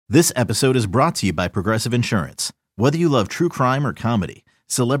This episode is brought to you by Progressive Insurance. Whether you love true crime or comedy,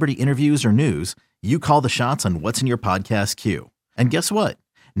 celebrity interviews or news, you call the shots on what's in your podcast queue. And guess what?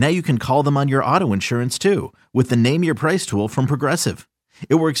 Now you can call them on your auto insurance too with the Name Your Price tool from Progressive.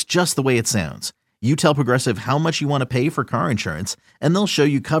 It works just the way it sounds. You tell Progressive how much you want to pay for car insurance, and they'll show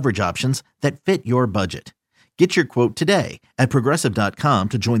you coverage options that fit your budget. Get your quote today at Progressive.com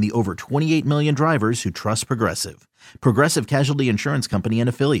to join the over 28 million drivers who trust Progressive. Progressive Casualty Insurance Company and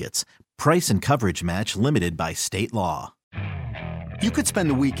Affiliates. Price and coverage match limited by state law. You could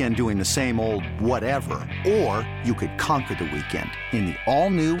spend the weekend doing the same old whatever, or you could conquer the weekend in the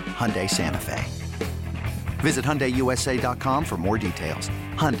all-new Hyundai Santa Fe. Visit HyundaiUSA.com for more details.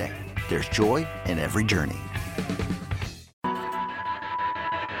 Hyundai, there's joy in every journey.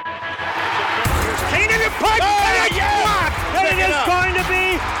 And it is going to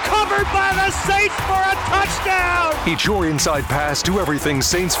be covered by the Saints for a touchdown! It's your inside pass to everything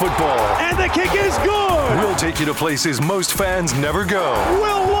Saints football. And the kick is good! We'll take you to places most fans never go.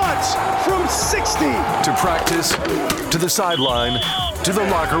 Will Lutz from 60! To practice, to the sideline, to the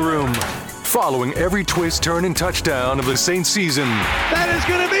locker room. Following every twist, turn, and touchdown of the Saints season. That is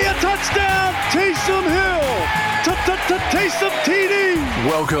going to be a touchdown! Taysom Hill! Taysom TD!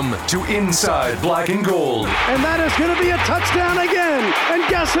 Welcome to Inside Black and Gold. And that is going to be a touchdown again. And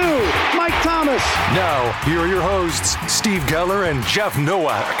guess who? Mike Thomas. Now, here are your hosts, Steve Geller and Jeff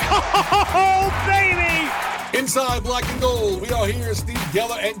Nowak. Oh, baby! Inside Black and Gold. We are here, Steve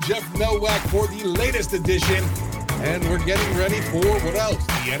Geller and Jeff Nowak, for the latest edition. And we're getting ready for what else?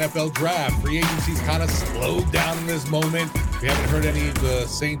 The NFL draft. Free agency's kind of slowed down in this moment. We haven't heard any of the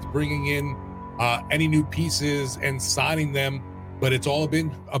Saints bringing in any new pieces and signing them, but it's all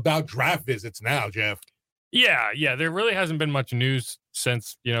been about draft visits now, Jeff. Yeah. There really hasn't been much news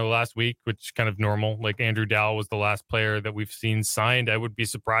since, last week, which is kind of normal. Like Andrew Dowell was the last player that we've seen signed. I would be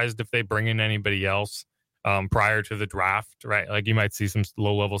surprised if they bring in anybody else prior to the draft, right? Like you might see some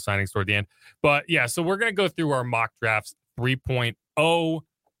low-level signings toward the end. But yeah, so we're going to go through our mock drafts 3.0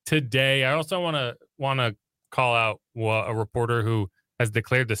 today. I also want to call out a reporter who has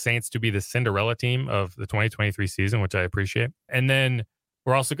declared the Saints to be the Cinderella team of the 2023 season, which I appreciate. And then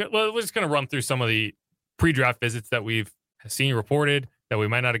we're also we're just going to run through some of the pre-draft visits that we've seen reported that we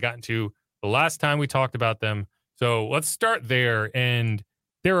might not have gotten to the last time we talked about them. So let's start there. And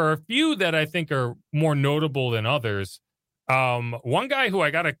there are a few that I think are more notable than others. One guy who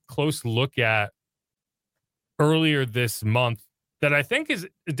I got a close look at earlier this month that I think is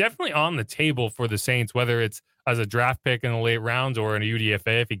definitely on the table for the Saints, whether it's as a draft pick in the late rounds or in a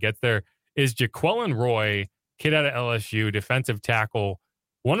UDFA if he gets there, is Jaquelin Roy, kid out of LSU, defensive tackle.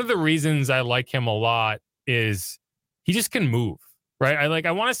 One of the reasons I like him a lot is he just can move, right?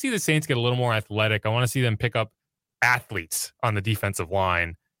 I want to see the Saints get a little more athletic. I want to see them pick up athletes on the defensive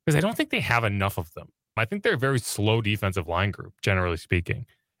line because I don't think they have enough of them. I think they're a very slow defensive line group, generally speaking.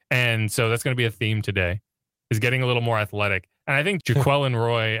 And so that's going to be a theme today, is getting a little more athletic. And I think Jaquelin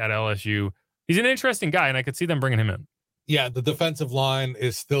Roy at LSU, he's an interesting guy, and I could see them bringing him in. Yeah, the defensive line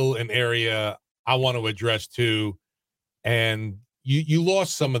is still an area I want to address too. And you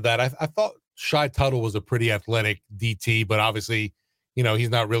lost some of that. I thought Shy Tuttle was a pretty athletic DT, but obviously, he's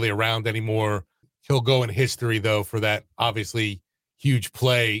not really around anymore. He'll go in history, though, for that obviously huge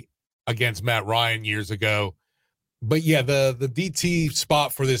play against Matt Ryan years ago. But yeah, the DT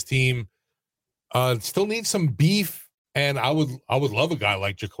spot for this team still needs some beef. And I would love a guy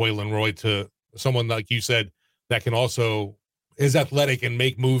like Jaquelin Roy, to someone like you said that can also is athletic and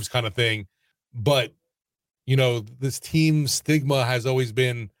make moves kind of thing. But this team stigma has always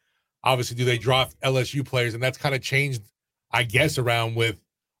been, obviously, do they draft LSU players? And that's kind of changed, I guess, around with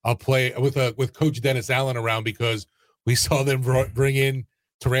Coach Dennis Allen around, because we saw them bring in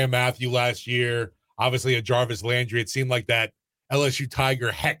Tyrann Mathieu last year. Obviously, a Jarvis Landry. It seemed like that LSU Tiger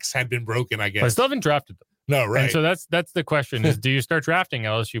hex had been broken, I guess. I still haven't drafted them. No, right. And so that's the question is, do you start drafting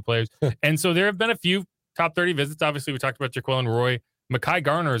LSU players? And so there have been a few top 30 visits. Obviously, we talked about Jaquelin Roy. Mekhi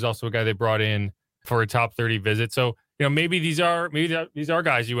Garner is also a guy they brought in for a top 30 visit. So, maybe these are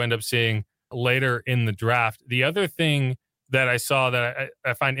guys you end up seeing later in the draft. The other thing that I saw that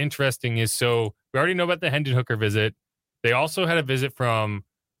I find interesting is, so we already know about the Hendon Hooker visit. They also had a visit from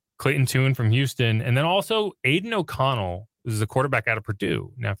Clayton Tune from Houston, and then also Aiden O'Connell, who's a quarterback out of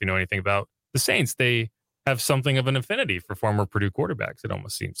Purdue. Now, if you know anything about the Saints, they have something of an affinity for former Purdue quarterbacks, it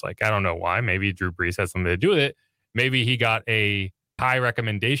almost seems like. I don't know why. Maybe Drew Brees has something to do with it. Maybe he got a high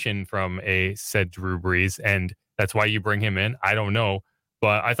recommendation from a said Drew Brees, and that's why you bring him in. I don't know,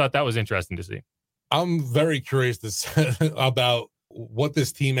 but I thought that was interesting to see. I'm very curious about what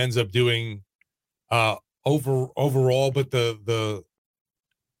this team ends up doing overall, but the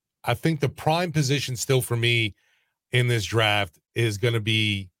I think the prime position still for me in this draft is going to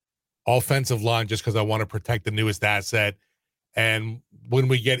be offensive line, just because I want to protect the newest asset. And when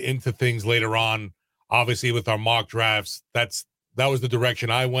we get into things later on, obviously with our mock drafts, that was the direction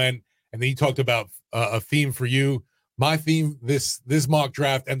I went. And then you talked about a theme for you. My theme this mock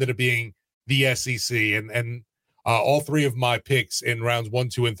draft ended up being the SEC, and all three of my picks in rounds 1,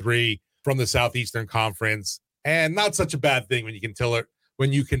 2, and 3 from the Southeastern Conference, and not such a bad thing when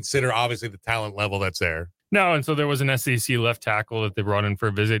you consider obviously the talent level that's there. No, and so there was an SEC left tackle that they brought in for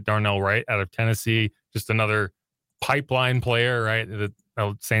a visit, Darnell Wright out of Tennessee, just another pipeline player, right? The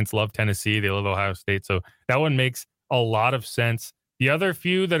Saints love Tennessee, they love Ohio State, so that one makes a lot of sense. The other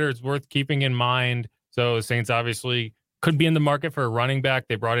few that are worth keeping in mind, so the Saints obviously could be in the market for a running back.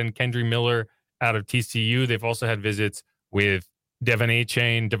 They brought in Kendre Miller out of TCU. They've also had visits with Devon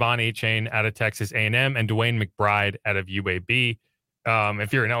Achane out of Texas A&M, and DeWayne McBride out of UAB.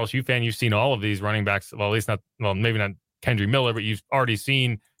 If you're an LSU fan, you've seen all of these running backs. Well, at least maybe not Kendre Miller, but you've already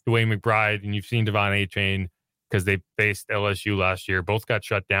seen DeWayne McBride and you've seen Devon Achane because they faced LSU last year. Both got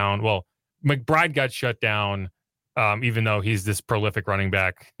shut down. Well, McBride got shut down, even though he's this prolific running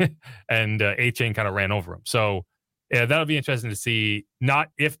back, and Achane kind of ran over him. So yeah, that'll be interesting to see, not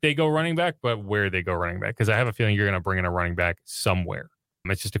if they go running back, but where they go running back, because I have a feeling you're going to bring in a running back somewhere.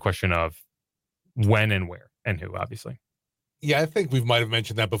 It's just a question of when and where and who, obviously. Yeah, I think we might have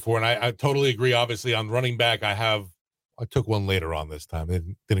mentioned that before, and I totally agree. Obviously, on running back, I took one later on this time. It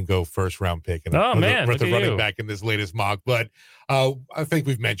didn't go first round pick. And with the running back in this latest mock, but I think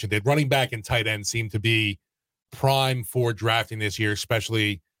we've mentioned it. Running back and tight end seem to be prime for drafting this year,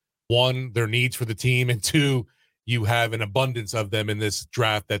 especially one, their needs for the team, and two, you have an abundance of them in this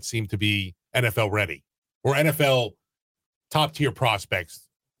draft that seem to be NFL ready or NFL top tier prospects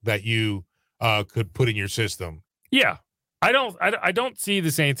that you could put in your system. Yeah. I don't see the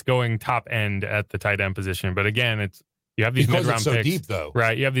Saints going top end at the tight end position, but again, you have these mid round picks, deep though,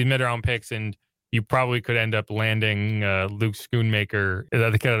 right? You have these mid round picks, and you probably could end up landing Luke Schoonmaker,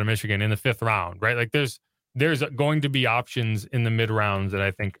 the kid out of Michigan, in the 5th round, right? Like there's going to be options in the mid rounds that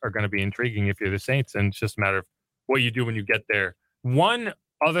I think are going to be intriguing if you're the Saints, and it's just a matter of what you do when you get there. One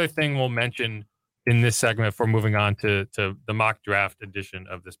other thing we'll mention in this segment before moving on to the mock draft edition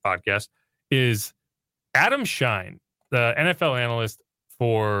of this podcast is Adam Shine, the NFL analyst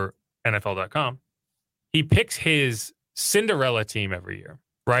for NFL.com. He picks his Cinderella team every year,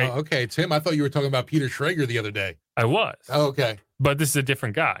 right? Oh, okay, Tim, I thought you were talking about Peter Schrager the other day. I was. Oh, okay. But this is a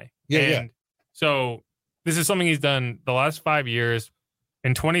different guy. Yeah. So this is something he's done the last 5 years.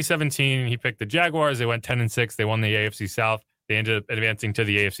 In 2017, he picked the Jaguars. They went 10-6. They won the AFC South. They ended up advancing to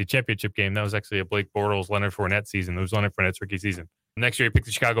the AFC Championship game. That was actually a Blake Bortles, Leonard Fournette season. It was Leonard Fournette's rookie season. Next year, he picked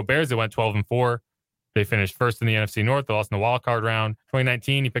the Chicago Bears. They went 12-4. They finished first in the NFC North. They lost in the wild card round.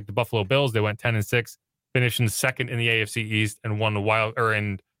 2019, he picked the Buffalo Bills. They went 10-6, finished in second in the AFC East, and lost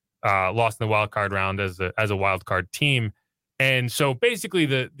in the wild card round as a wild card team. And so basically,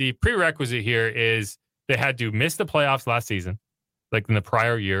 the prerequisite here is they had to miss the playoffs last season, like in the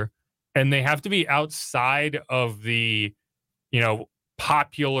prior year, and they have to be outside of the,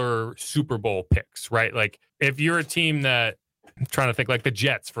 popular Super Bowl picks, right? Like if you're a team that, I'm trying to think, like the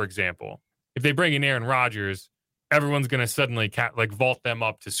Jets, for example, if they bring in Aaron Rodgers, everyone's going to suddenly vault them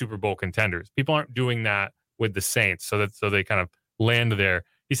up to Super Bowl contenders. People aren't doing that with the Saints, so they kind of land there.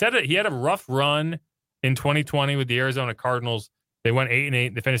 He said that he had a rough run in 2020 with the Arizona Cardinals. They went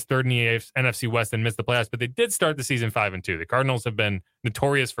 8-8. They finished third in the NFC West and missed the playoffs, but they did start the season 5-2. The Cardinals have been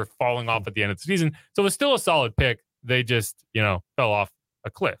notorious for falling off at the end of the season, so it was still a solid pick. They just, fell off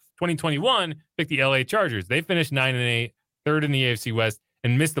a cliff. 2021 picked the LA Chargers. They finished 9-8, third in the AFC West,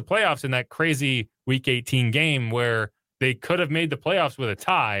 and missed the playoffs in that crazy Week 18 game where they could have made the playoffs with a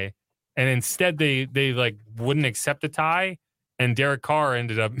tie, and instead they wouldn't accept a tie, and Derek Carr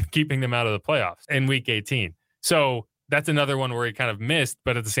ended up keeping them out of the playoffs in Week 18. So that's another one where he kind of missed,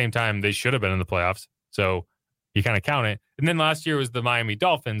 but at the same time, they should have been in the playoffs. So you kind of count it. And then last year was the Miami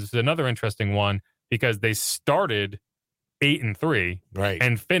Dolphins. It's another interesting one because they started 8-3 right,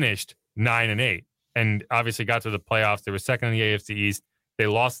 and finished 9-8, and obviously got to the playoffs. They were second in the AFC East. They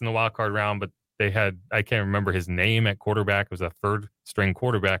lost in the wild card round, but they had, I can't remember his name at quarterback. It was a third string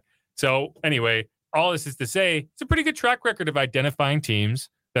quarterback. So anyway, all this is to say, it's a pretty good track record of identifying teams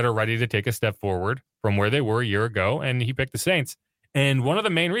that are ready to take a step forward from where they were a year ago. And he picked the Saints. And one of the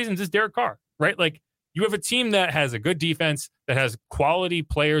main reasons is Derek Carr, right? Like you have a team that has a good defense, that has quality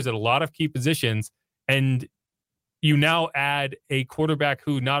players at a lot of key positions. And you now add a quarterback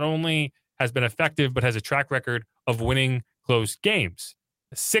who not only has been effective, but has a track record of winning close games.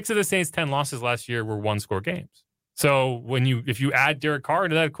 6 of the Saints' 10 losses last year were one-score games. So if you add Derek Carr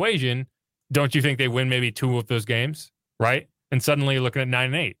into that equation, don't you think they win maybe 2 of those games, right? And suddenly you're looking at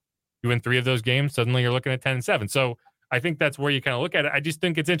 9-8. You win 3 of those games, suddenly you're looking at 10-7. So I think that's where you kind of look at it. I just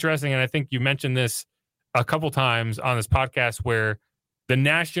think it's interesting, and I think you mentioned this a couple times on this podcast, where the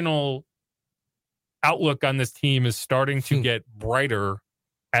national outlook on this team is starting to get brighter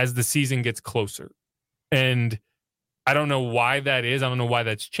as the season gets closer. And I don't know why that is. I don't know why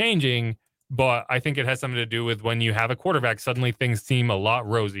that's changing, but I think it has something to do with when you have a quarterback, suddenly things seem a lot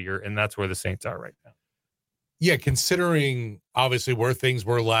rosier, and that's where the Saints are right now. Yeah, considering obviously where things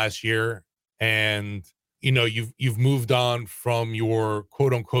were last year, and you've moved on from your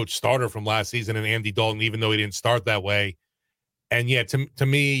quote unquote starter from last season and Andy Dalton, even though he didn't start that way. And yeah, to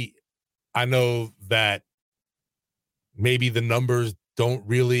me, I know that maybe the numbers don't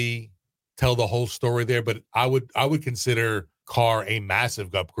really tell the whole story there, but I would consider Carr a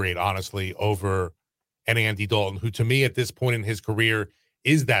massive upgrade, honestly, over an Andy Dalton, who to me at this point in his career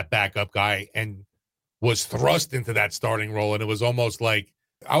is that backup guy and was thrust into that starting role. And it was almost like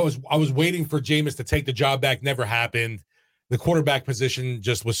I was waiting for Jameis to take the job back. Never happened. The quarterback position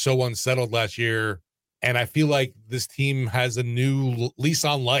just was so unsettled last year. And I feel like this team has a new lease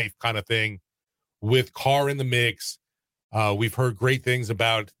on life kind of thing with Carr in the mix. We've heard great things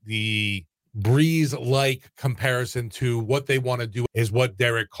about the Breeze-like comparison to what they want to do is what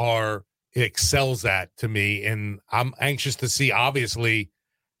Derek Carr excels at to me. And I'm anxious to see, obviously,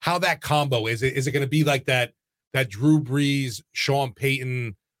 how that combo is. Is it going to be like that Drew Brees, Sean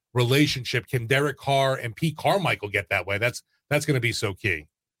Payton relationship? Can Derek Carr and Pete Carmichael get that way? That's going to be so key.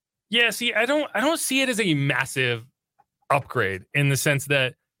 Yeah, see, I don't see it as a massive upgrade in the sense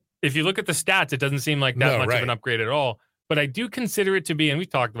that if you look at the stats, it doesn't seem like that much of an upgrade at all. But I do consider it to be, and we've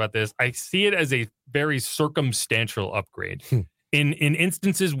talked about this, I see it as a very circumstantial upgrade. In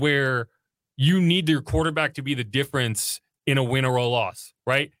instances where you need your quarterback to be the difference in a win or a loss,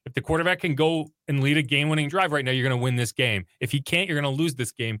 right? If the quarterback can go and lead a game-winning drive right now, you're going to win this game. If he can't, you're going to lose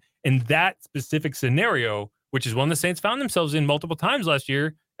this game. In that specific scenario, which is one the Saints found themselves in multiple times last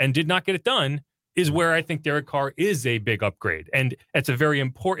year and did not get it done, is where I think Derek Carr is a big upgrade. And it's a very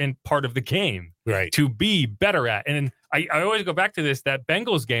important part of the game to be better at. And I always go back to this, that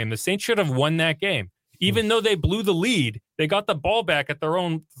Bengals game, the Saints should have won that game. Even though they blew the lead, they got the ball back at their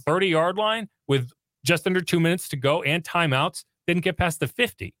own 30-yard line with just under 2 minutes to go and timeouts. Didn't get past the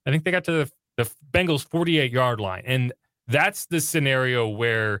 50. I think they got to the Bengals 48-yard line. And that's the scenario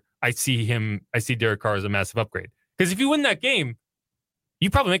where I see Derek Carr as a massive upgrade. Because if you win that game, you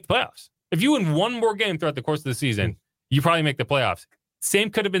probably make the playoffs. If you win one more game throughout the course of the season, you probably make the playoffs. Same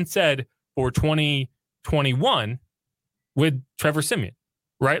could have been said for 2021 with Trevor Siemian,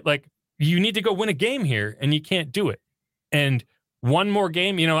 right? Like, you need to go win a game here, and you can't do it. And one more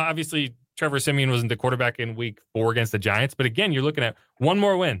game, obviously Trevor Siemian wasn't the quarterback in week 4 against the Giants, but again, you're looking at one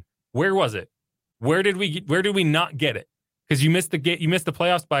more win. Where was it? Where did we not get it? Because you missed the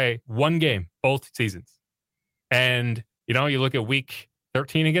playoffs by one game both seasons. And you look at week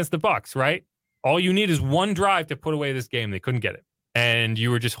 13 against the Bucs, right? All you need is one drive to put away this game. They couldn't get it. And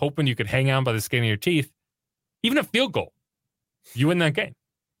you were just hoping you could hang on by the skin of your teeth. Even a field goal, you win that game,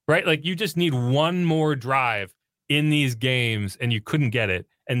 right? Like, you just need one more drive in these games, and you couldn't get it.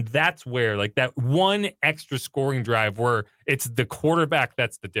 And that's where, like, that one extra scoring drive where it's the quarterback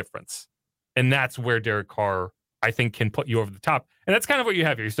that's the difference. And that's where Derek Carr, I think, can put you over the top. And that's kind of what you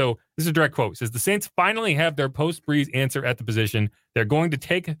have here. So this is a direct quote. It says, the Saints finally have their post-Breeze answer at the position. They're going to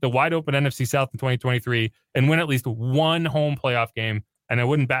take the wide-open NFC South in 2023 and win at least one home playoff game. And I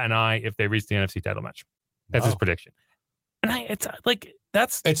wouldn't bat an eye if they reach the NFC title match. That's his prediction. And it's like,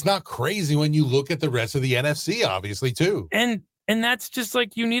 it's not crazy when you look at the rest of the NFC, obviously, too. And that's just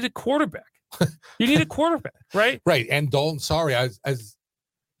like, you need a quarterback. You need a quarterback, right? Right. And Dalton, sorry, as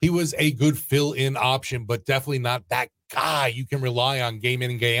he was a good fill-in option, but definitely not that guy you can rely on game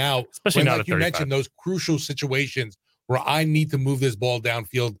in and game out. Especially not like you mentioned, those crucial situations where I need to move this ball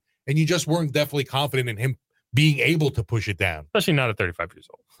downfield, and you just weren't definitely confident in him being able to push it down. Especially not at 35 years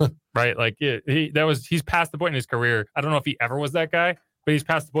old, right? Like, he's past the point in his career. I don't know if he ever was that guy, but he's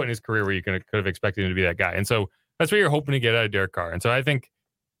past the point in his career where you could have expected him to be that guy. And so that's what you're hoping to get out of Derek Carr. And so I think,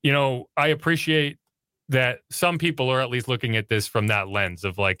 I appreciate that some people are at least looking at this from that lens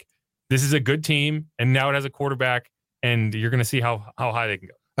of like, this is a good team, and now it has a quarterback, and you're going to see how high they can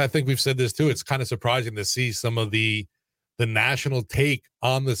go. I think we've said this too. It's kind of surprising to see some of the national take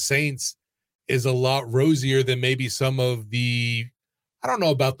on the Saints is a lot rosier than maybe some of the, I don't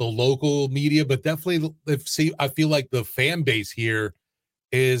know about the local media, but definitely I feel like the fan base here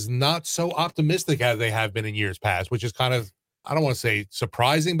is not so optimistic as they have been in years past, which is kind of, I don't want to say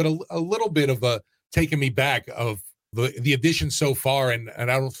surprising, but a little bit of a taking me back of the addition so far, and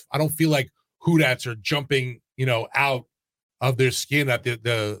I don't feel like Houdats are jumping, out of their skin at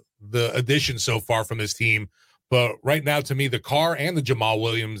the addition so far from this team. But right now, to me, the Carr and the Jamal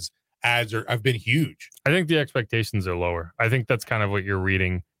Williams ads have been huge. I think the expectations are lower. I think that's kind of what you're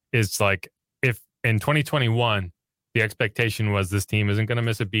reading. Is like, if in 2021 the expectation was this team isn't going to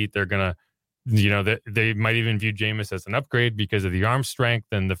miss a beat, they're going to, they might even view Jameis as an upgrade because of the arm strength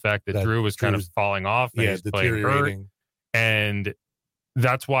and the fact that Drew was kind of falling off and he's playing hurt. And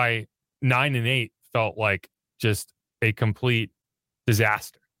that's why 9-8 felt like just a complete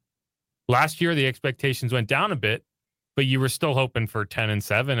disaster. Last year, the expectations went down a bit, but you were still hoping for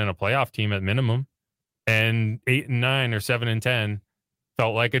 10-7 and a playoff team at minimum. And 8-9 or 7-10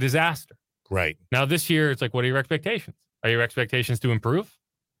 felt like a disaster. Right. Now this year, it's like, what are your expectations? Are your expectations to improve?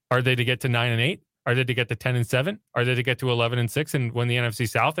 Are they to get to 9-8? Are they to get to 10-7? Are they to get to 11-6 and win the NFC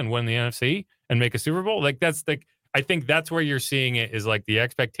South and win the NFC and make a Super Bowl? Like, I think that's where you're seeing it, is like the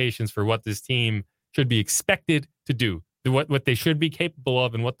expectations for what this team should be expected to do, what they should be capable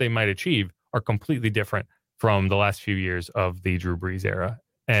of and what they might achieve are completely different from the last few years of the Drew Brees era.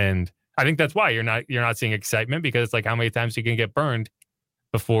 And I think that's why you're not seeing excitement, because it's like, how many times you can get burned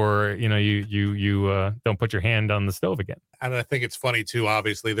before you don't put your hand on the stove again. And I think it's funny too.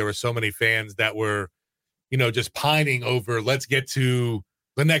 Obviously, there were so many fans that were, just pining over, let's get to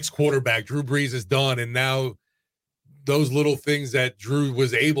the next quarterback. Drew Brees is done, and now those little things that Drew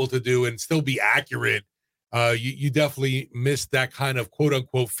was able to do and still be accurate, you definitely missed that kind of quote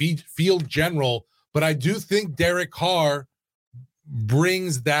unquote field general. But I do think Derek Carr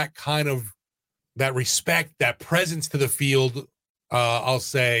brings that kind of that respect, that presence to the field. I'll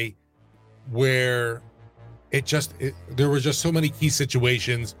say, where there were just so many key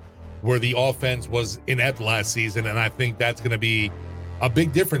situations where the offense was inept last season, and I think that's going to be a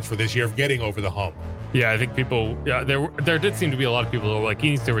big difference for this year of getting over the hump. Yeah, I think there did seem to be a lot of people who were like, he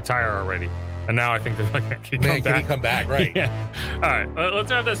needs to retire already. And now I think they're like, can he come back? Right. Yeah. All right.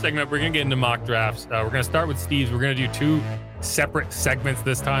 Let's wrap that segment. We're going to get into mock drafts. We're going to start with Steve's. We're going to do 2 separate segments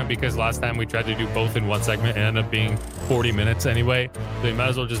this time, because last time we tried to do both in one segment and ended up being 40 minutes anyway. So we might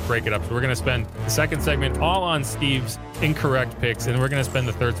as well just break it up. So we're going to spend the second segment all on Steve's incorrect picks, and we're going to spend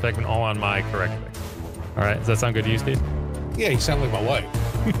the third segment all on my correct picks. All right. Does that sound good to you, Steve? Yeah, you sound like my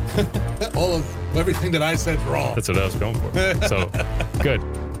wife. All of everything that I said's wrong. That's what I was going for. So good.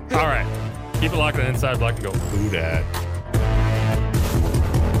 All right. Keep it locked on Inside Block and go. Who dat?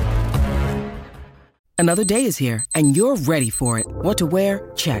 Another day is here, and you're ready for it. What to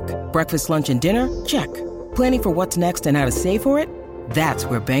wear? Check. Breakfast, lunch, and dinner? Check. Planning for what's next and how to save for it? That's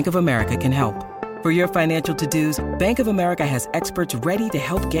where Bank of America can help. For your financial to-dos, Bank of America has experts ready to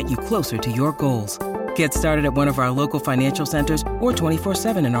help get you closer to your goals. Get started at one of our local financial centers or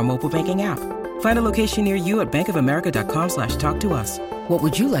 24/7 in our mobile banking app. Find a location near you at bankofamerica.com/talktous. What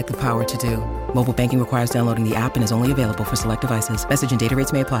would you like the power to do? Mobile banking requires downloading the app and is only available for select devices. Message and data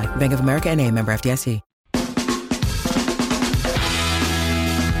rates may apply. Bank of America N.A., member FDIC.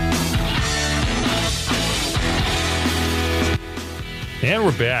 And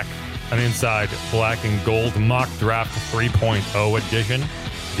we're back on Inside Black and Gold Mock Draft 3.0 edition.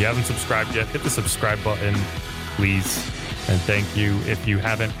 If you haven't subscribed yet, hit the subscribe button, please. And thank you. If you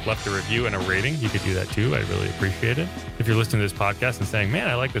haven't left a review and a rating, you could do that too. I'd really appreciate it. If you're listening to this podcast and saying, man,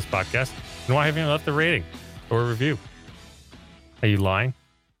 I like this podcast, then why haven't you left a rating or a review? Are you lying?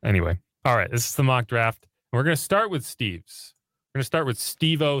 Anyway. All right. This is the mock draft. We're going to start with Steve's. We're going to start with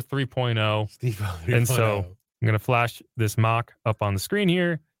Steve-O 3.0. Steve-O 3.0. And so I'm going to flash this mock up on the screen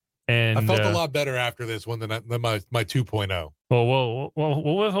here. And I felt a lot better after this one than my 2.0. Well,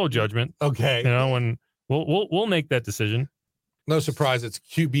 we'll withhold judgment. Okay. When we'll make that decision. No surprise, it's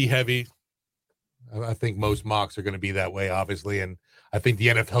QB heavy. I think most mocks are going to be that way, obviously, and I think the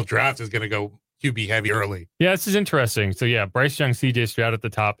NFL draft is going to go QB heavy early. Yeah, this is interesting. So yeah, Bryce Young, CJ Stroud at the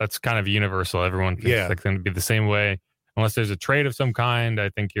top. That's kind of universal. Everyone thinks it's going to be the same way, unless there's a trade of some kind. I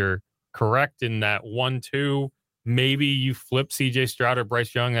think you're correct in that 1-2. Maybe you flip CJ Stroud or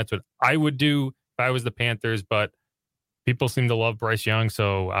Bryce Young. That's what I would do if I was the Panthers, but people seem to love Bryce Young,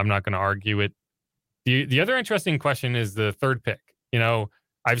 so I'm not going to argue it. The other interesting question is the third pick.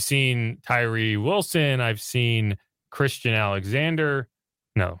 I've seen Tyree Wilson. I've seen Christian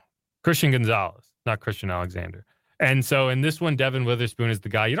Gonzalez, not Christian Alexander. And so in this one, Devin Witherspoon is the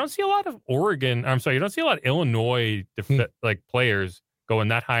guy. You don't see a lot of you don't see a lot of Illinois players going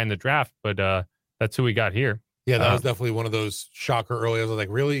that high in the draft, but that's who we got here. Yeah, that was definitely one of those shocker early. I was like,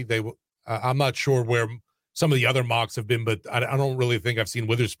 really? I'm not sure where some of the other mocks have been, but I don't really think I've seen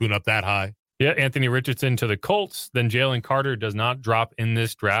Witherspoon up that high. Yeah, Anthony Richardson to the Colts. Then Jalen Carter does not drop in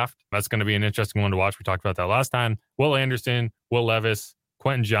this draft. That's going to be an interesting one to watch. We talked about that last time. Will Anderson, Will Levis,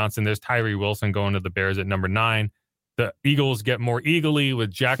 Quentin Johnson. There's Tyree Wilson going to the Bears at number 9. The Eagles get more eagerly with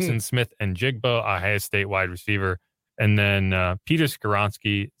Jackson Smith and Jigba, Ohio State wide receiver. And then Peter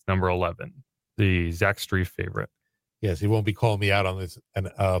Skoronski is number 11, the Zach Strief favorite. Yes, he won't be calling me out on this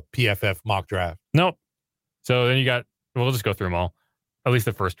PFF mock draft. Nope. So then we'll just go through them all. At least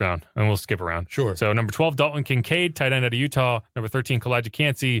the first round, and we'll skip around. Sure. So number 12, Dalton Kincaid, tight end out of Utah. Number 13, Kalijah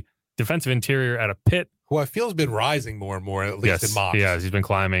Kancey, defensive interior out of Pitt. Who I feel has been rising more and more, at least in mocks. Yeah, he's been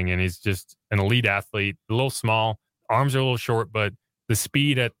climbing, and he's just an elite athlete. A little small, arms are a little short, but the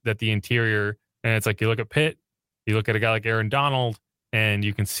speed at the interior, and it's like you look at Pitt, you look at a guy like Aaron Donald, and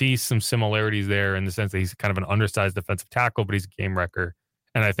you can see some similarities there in the sense that he's kind of an undersized defensive tackle, but he's a game wrecker.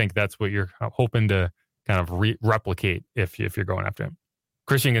 And I think that's what you're hoping to kind of replicate if you're going after him.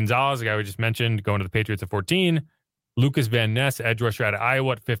 Christian Gonzalez, the guy we just mentioned, going to the Patriots at 14. Lucas Van Ness, edge rusher out of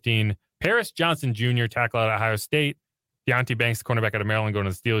Iowa at 15. Paris Johnson Jr., tackle out of Ohio State. Deontay Banks, cornerback out of Maryland, going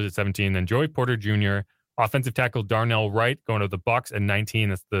to the Steelers at 17. Then Joey Porter Jr., offensive tackle Darnell Wright, going to the Bucs at 19.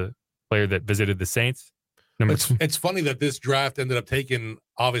 That's the player that visited the Saints. It's funny that this draft ended up taking,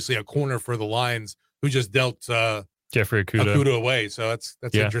 obviously, a corner for the Lions, who just dealt Jeffrey Okudah away. So that's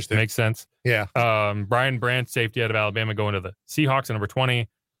yeah, interesting. Makes sense. Yeah. Brian Brandt, safety out of Alabama, going to the Seahawks at number 20.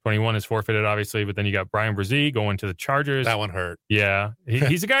 21 is forfeited, obviously, but then you got Brian Brzee going to the Chargers. That one hurt. Yeah.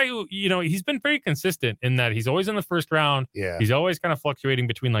 He's a guy who, he's been pretty consistent in that he's always in the first round. Yeah. He's always kind of fluctuating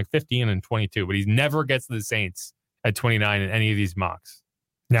between like 15 and 22, but he never gets to the Saints at 29 in any of these mocks.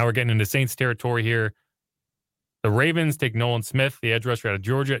 Now we're getting into Saints territory here. The Ravens take Nolan Smith, the edge rusher out of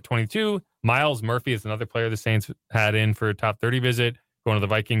Georgia at 22. Miles Murphy is another player the Saints had in for a top 30 visit, going to the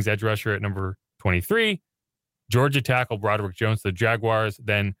Vikings edge rusher at number 23. Georgia tackle Broderick Jones to the Jaguars.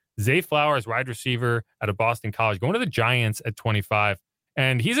 Then Zay Flowers, wide receiver out of Boston College, going to the Giants at 25.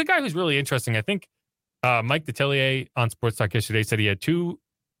 And he's a guy who's really interesting. I think Mike Detillier on Sports Talk yesterday said he had 2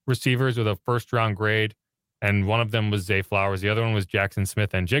 receivers with a first-round grade, and one of them was Zay Flowers. The other one was Jackson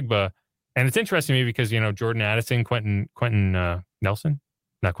Smith and Jigba. And it's interesting to me because, Jordan Addison, Quentin Nelson?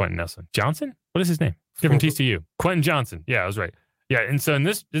 Not Quentin Nelson. Johnson? What is his name? Different TCU. Quentin Johnson. Yeah, I was right. Yeah, and so in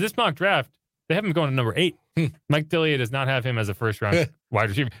this mock draft, they have him going to number 8. Mike Detillier does not have him as a first-round wide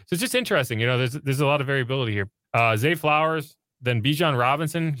receiver. So it's just interesting. There's a lot of variability here. Zay Flowers, then Bijan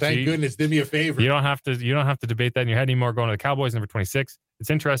Robinson. Thank goodness, did me a favor. You don't have to debate that in your head anymore. Going to the Cowboys, number 26. It's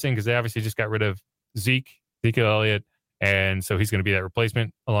interesting because they obviously just got rid of Ezekiel Elliott, and so he's going to be that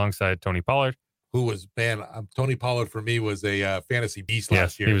replacement alongside Tony Pollard. Who was, Tony Pollard for me was a fantasy beast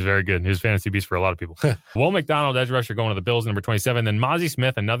last year. He was very good. He was a fantasy beast for a lot of people. Will McDonald, edge rusher, going to the Bills, number 27. Then Mozzie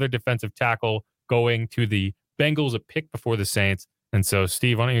Smith, another defensive tackle, going to the Bengals, a pick before the Saints. And so,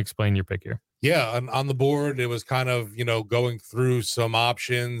 Steve, why don't you explain your pick here? Yeah, on the board, it was kind of, going through some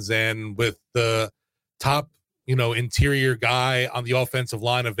options, and with the top, interior guy on the offensive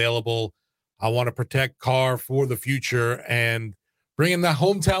line available, I want to protect Carr for the future and bringing that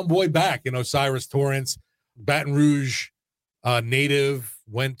hometown boy back. Cyrus Torrence, Baton Rouge native,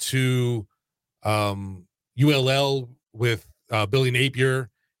 went to ULL with Billy Napier,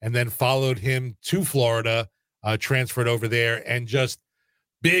 and then followed him to Florida, transferred over there, and just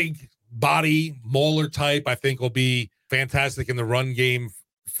big body mauler type. I think will be fantastic in the run game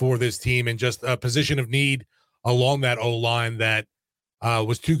for this team, and just a position of need along that O-line that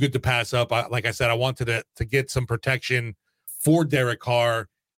was too good to pass up. Like I said, I wanted to get some protection for Derek Carr,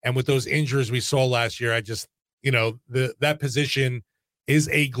 and with those injuries we saw last year, I just, that position is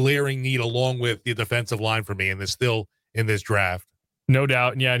a glaring need along with the defensive line for me, and it's still in this draft. No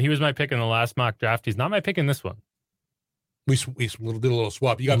doubt. Yeah, and he was my pick in the last mock draft. He's not my pick in this one. We did a little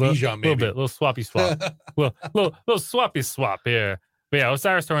swap. You got Bijan, maybe. Little swappy swap. little swappy swap here. But yeah,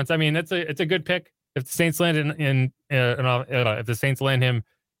 Osiris Torrance, I mean, it's a good pick. If the Saints land if the Saints land him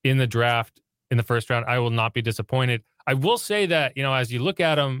in the draft in the first round, I will not be disappointed. I will say that, as you look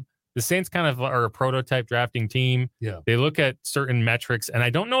at him, the Saints kind of are a prototype drafting team. Yeah. They look at certain metrics, and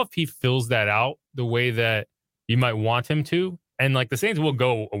I don't know if he fills that out the way that you might want him to. And like the Saints will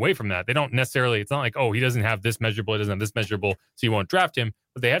go away from that. They don't necessarily, it's not like, oh, he doesn't have this measurable, he doesn't have this measurable, so you won't draft him.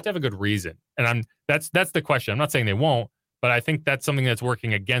 But they have to have a good reason. And that's the question. I'm not saying they won't, but I think that's something that's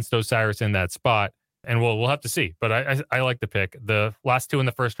working against Osiris in that spot. And we'll have to see. But I like the pick. The last 2 in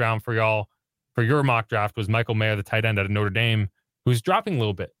the first round for y'all, for your mock draft, was Michael Mayer, the tight end out of Notre Dame, who's dropping a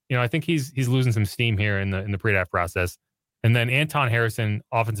little bit. I think he's losing some steam here in the pre-draft process. And then Anton Harrison,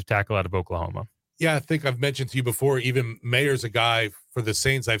 offensive tackle out of Oklahoma. Yeah, I think I've mentioned to you before, even Mayer's a guy for the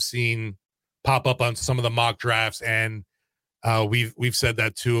Saints I've seen pop up on some of the mock drafts, and we've said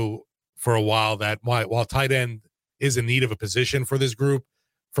that too for a while that while tight end is in need of a position for this group,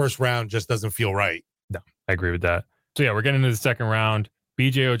 first round just doesn't feel right. No, I agree with that. So yeah, we're getting into the second round.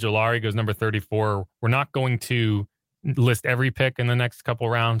 BJ Ojulari goes number 34. We're not going to list every pick in the next couple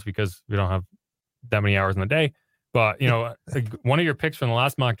rounds because we don't have that many hours in the day. But, one of your picks from the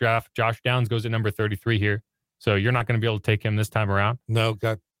last mock draft, Josh Downs, goes at number 33 here. So you're not going to be able to take him this time around. No,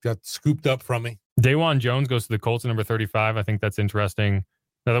 got scooped up from me. Dawan Jones goes to the Colts at number 35. I think that's interesting.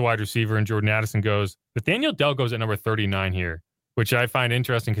 Another wide receiver, and Jordan Addison goes. Nathaniel Dell goes at number 39 here, which I find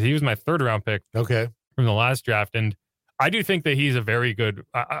interesting because he was my third round pick from the last draft. And I do think that he's a very good,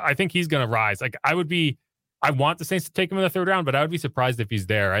 I think he's going to rise. Like I want the Saints to take him in the third round, but I would be surprised if he's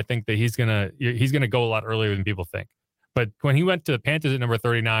there. I think that he's going to go a lot earlier than people think. But when he went to the Panthers at number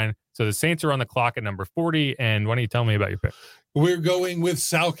 39, so the Saints are on the clock at number 40. And why don't you tell me about your pick? We're going with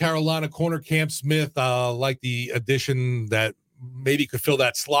South Carolina corner Cam Smith. Like the addition that maybe could fill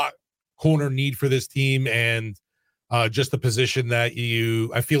that slot corner need for this team. And just the position that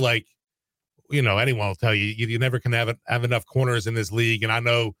I feel like, anyone will tell you, you never can have enough corners in this league. And I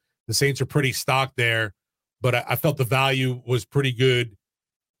know the Saints are pretty stocked there, but I felt the value was pretty good.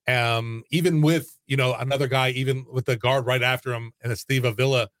 Even with, another guy, even with the guard right after him and Steve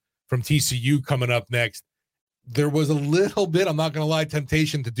Avila from TCU coming up next, there was a little bit, I'm not going to lie,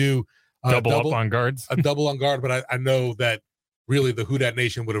 temptation to do double up on guards, a double on guard. But I know that really the Who Dat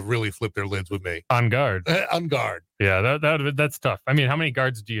Nation would have really flipped their lids with me. On guard. On guard. Yeah, that's tough. I mean, how many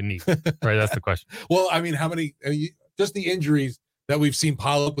guards do you need? Right, that's the question. Well, I mean, how many, just the injuries that we've seen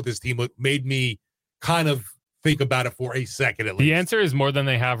pile up with this team made me kind of think about it for a second at least. The answer is more than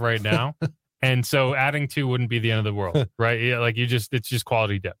they have right now. And so adding 2 wouldn't be the end of the world, right? Yeah, like it's just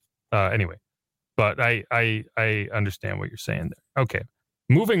quality depth. Anyway, but I understand what you're saying there. Okay,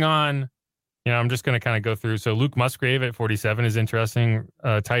 moving on. I'm just going to kind of go through. So Luke Musgrave at 47 is interesting.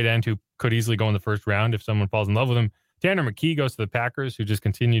 Tight end who could easily go in the first round if someone falls in love with him. Tanner McKee goes to the Packers, who just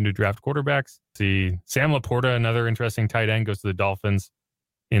continue to draft quarterbacks. See, Sam Laporta, another interesting tight end, goes to the Dolphins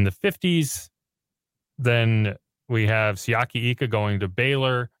in the 50s. Then we have Siaki Ika going to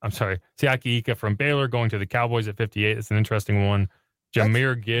Baylor. Siaki Ika from Baylor going to the Cowboys at 58. It's an interesting one.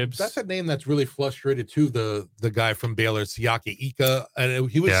 Jahmyr Gibbs. That's a name that's really frustrated too. The guy from Baylor, Siaki Ika, and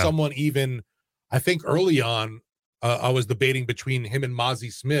he was someone even. I think early on, I was debating between him and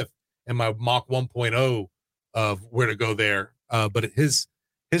Mozzie Smith and my mock 1.0 of where to go there. But his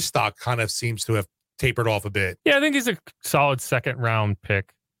stock kind of seems to have tapered off a bit. Yeah, I think he's a solid second round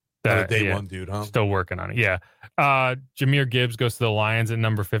pick. That day one dude, huh? Still working on it. Yeah. Jahmyr Gibbs goes to the Lions at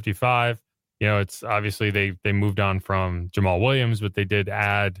number 55. It's obviously they moved on from Jamal Williams, but they did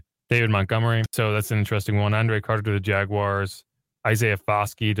add David Montgomery. So that's an interesting one. Andre Carter to the Jaguars. Isaiah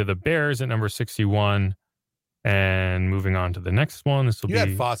Foskey to the Bears at number 61. And moving on to the next one. You had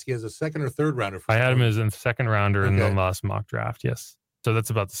Foskey as a second or third rounder. I had him as a second rounder in the last mock draft. Yes. So that's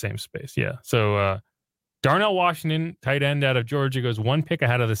about the same space. Yeah. So Darnell Washington, tight end out of Georgia, goes one pick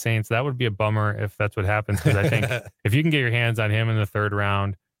ahead of the Saints. That would be a bummer if that's what happens, because I think if you can get your hands on him in the third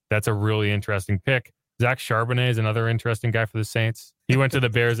round, that's a really interesting pick. Zach Charbonnet is another interesting guy for the Saints. He went to the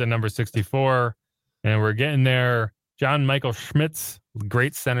Bears at number 64, and we're getting there. John Michael Schmitz,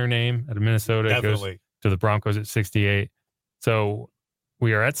 great center name out of Minnesota, Definitely. goes to the Broncos at 68. So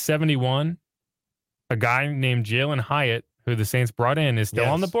we are at 71. A guy named Jalen Hyatt, who the Saints brought in, is still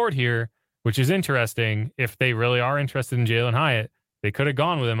on the board here, which is interesting. If they really are interested in Jalen Hyatt, they could have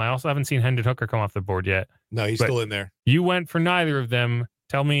gone with him. I also haven't seen Hendon Hooker come off the board yet. No, he's still in there. You went for neither of them.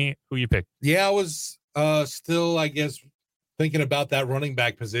 Tell me who you picked. Yeah, I was still, I guess, thinking about that running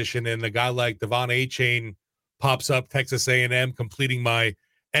back position, and a guy like Devon Achane pops up, Texas A&M, completing my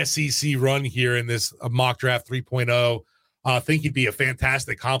SEC run here in this mock draft 3.0. I think he'd be a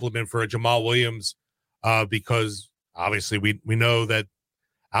fantastic compliment for a Jamal Williams because obviously we know that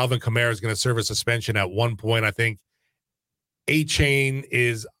Alvin Kamara is going to serve a suspension at one point. I think Achane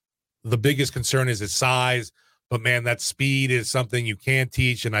is the biggest concern is his size, but man, that speed is something you can't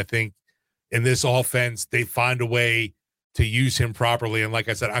teach. And I think in this offense, they find a way to use him properly. And like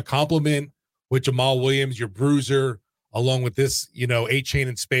I said, a compliment with Jamal Williams, your bruiser, along with this, Achane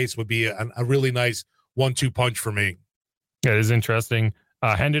in space would be a really nice 1-2 punch for me. Yeah, it is interesting.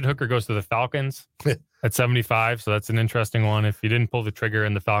 Hendon Hooker goes to the Falcons at 75. So that's an interesting one. If you didn't pull the trigger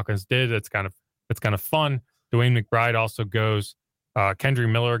and the Falcons did, it's kind of fun. Dwayne McBride also goes. Kendry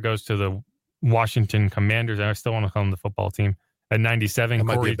Miller goes to the Washington Commanders. I still want to call them the football team at 97. That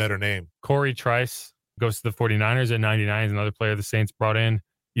might be a better name. Corey Trice goes to the 49ers at 99. Is another player the Saints brought in.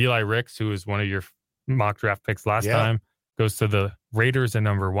 Eli Ricks, who was one of your mock draft picks last time, goes to the Raiders at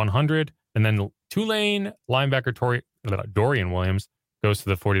number 100. And then Tulane linebacker Dorian Williams goes to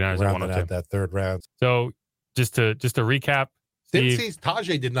the 49ers at Rounding 102. out that third round. So just to recap, Didn't Steve, see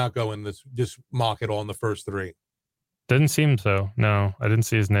Tajay did not go in this mock at all in the first three. didn't seem so. No, I didn't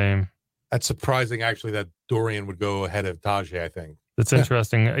see his name. That's surprising, actually, that Dorian would go ahead of Tajay, I think. That's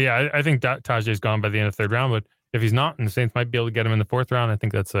interesting. Yeah, I think Tajay's gone by the end of the third round, but if he's not, and the Saints might be able to get him in the fourth round, I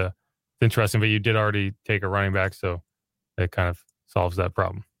think that's interesting. But you did already take a running back, so it kind of solves that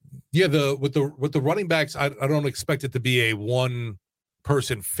problem. Yeah, with the running backs, I don't expect it to be a one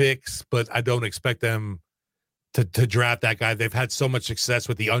person fix, but I don't expect them to draft that guy. They've had so much success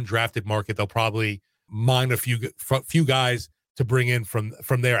with the undrafted market; they'll probably mine a few guys to bring in from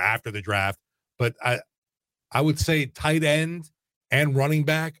there after the draft. But I would say tight end and running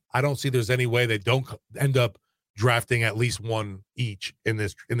back, I don't see there's any way they don't end up drafting at least one each in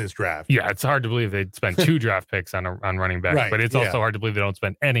this draft. Yeah, it's hard to believe they'd spend 2 draft picks on running back, Right, but it's also hard to believe they don't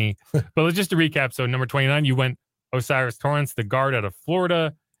spend any. But just to recap, so number 29, you went Osiris Torrance, the guard out of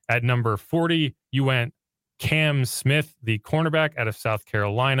Florida. At number 40, you went Cam Smith, the cornerback out of South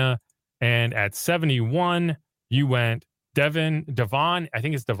Carolina. And at 71, you went Devon, I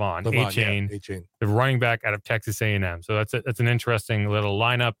think it's Devon A-Chain, the running back out of Texas A&M. So that's an interesting little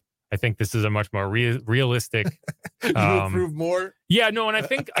lineup. I think this is a much more realistic. You approve more? Yeah, no, and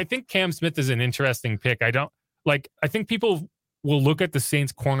I think Cam Smith is an interesting pick. I think people will look at the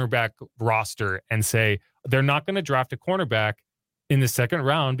Saints cornerback roster and say they're not going to draft a cornerback in the second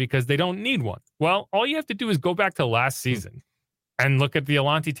round because they don't need one. Well, all you have to do is go back to last season and look at the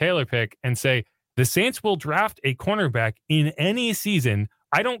Alontae Taylor pick and say the Saints will draft a cornerback in any season.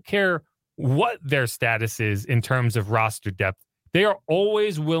 I don't care what their status is in terms of roster depth. They are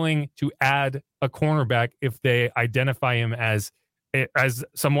always willing to add a cornerback if they identify him as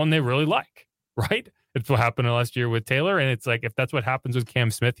someone they really like, right? It's what happened last year with Taylor, and it's like if that's what happens with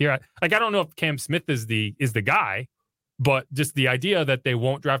Cam Smith here, I don't know if Cam Smith is the guy, but just the idea that they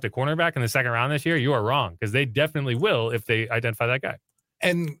won't draft a cornerback in the second round this year, you are wrong, because they definitely will if they identify that guy.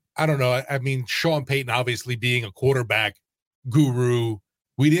 And I don't know. I mean, Sean Payton obviously being a quarterback guru,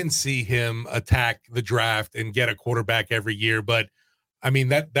 we didn't see him attack the draft and get a quarterback every year. But I mean,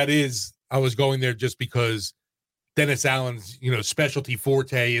 that is, I was going there just because Dennis Allen's, specialty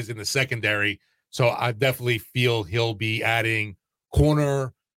forte is in the secondary. So I definitely feel he'll be adding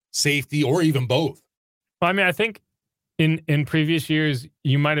corner, safety, or even both. Well, I mean, I think in previous years,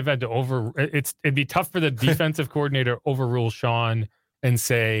 you might have had to it'd be tough for the defensive coordinator to overrule Sean and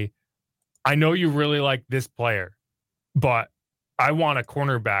say, I know you really like this player, but I want a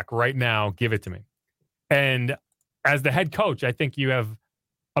cornerback right now. Give it to me. And as the head coach, I think you have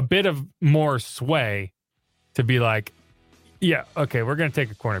a bit of more sway to be like, yeah, okay, we're going to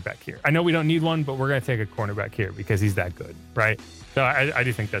take a cornerback here. I know we don't need one, but we're going to take a cornerback here because he's that good, right? So I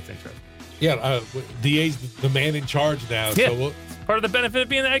do think that's interesting. Yeah, DA's the man in charge now. Yeah, so part of the benefit of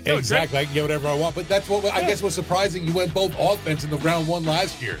being the head coach. Exactly, right? I can get whatever I want. But that's what I guess was surprising. You went both offense in the round one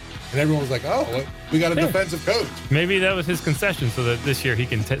last year. And everyone was like, oh, we got a defensive coach. Maybe that was his concession so that this year he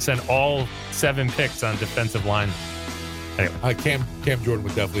can send all 7 picks on defensive line. Anyway. Cam Jordan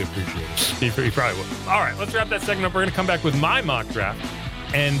would definitely appreciate it. He probably would. All right, let's wrap that segment up. We're going to come back with my mock draft.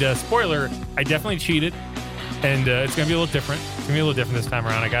 And spoiler, I definitely cheated. And it's going to be a little different. It's going to be a little different this time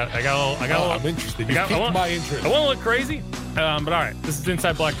around. I'm interested. You piqued my interest. I want to look crazy. But all right, this is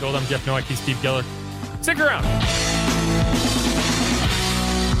Inside Black Gold. I'm Jeff Nowak. He's Steve Geller. Stick around.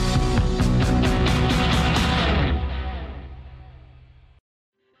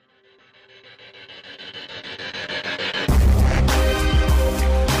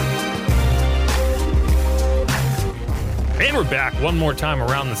 And we're back one more time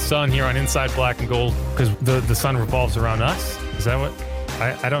around the sun here on Inside Black and Gold because the sun revolves around us. Is that what?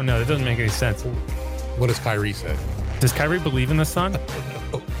 I don't know. That doesn't make any sense. What does Kyrie say? Does Kyrie believe in the sun?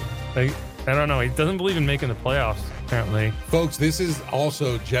 I don't know. He doesn't believe in making the playoffs, apparently. Folks, this is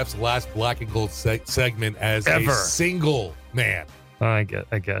also Jeff's last Black and Gold segment as a single man. I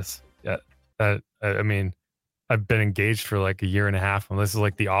guess. Yeah. I mean, I've been engaged for like a year and a half. And this is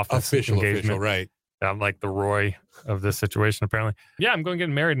like the office engagement. Official, right? I'm like the Roy of this situation, apparently. Yeah, I'm going to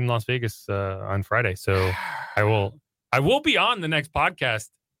get married in Las Vegas on Friday. So I will be on the next podcast,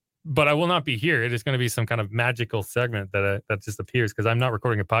 but I will not be here. It is going to be some kind of magical segment that just appears because I'm not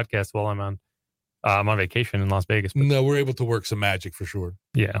recording a podcast while I'm on vacation in Las Vegas. But, no, we're able to work some magic for sure.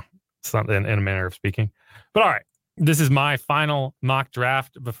 Yeah, it's not in a manner of speaking. But all right, this is my final mock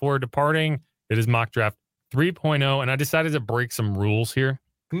draft before departing. It is mock draft 3.0, and I decided to break some rules here.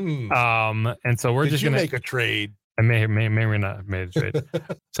 And so we're just going to make a trade. I may not have made a trade.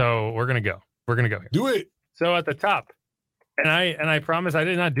 So we're going to go. We're going to go here. Do it. So at the top, and I promise I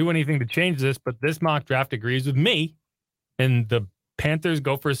did not do anything to change this, but this mock draft agrees with me. And the Panthers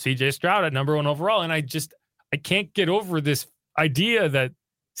go for CJ Stroud at number 1 overall. And I can't get over this idea that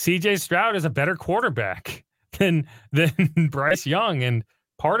CJ Stroud is a better quarterback than Bryce Young. And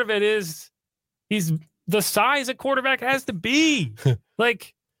part of it is he's the size a quarterback has to be.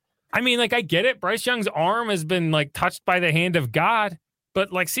 I get it. Bryce Young's arm has been touched by the hand of God, but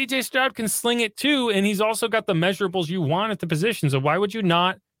CJ Stroud can sling it too. And he's also got the measurables you want at the position. So why would you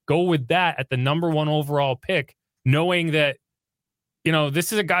not go with that at the number 1 overall pick, knowing that,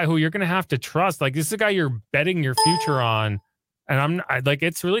 this is a guy who you're going to have to trust. This is a guy you're betting your future on. And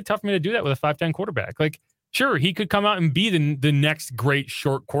it's really tough for me to do that with a 5'10" quarterback. Sure, he could come out and be the next great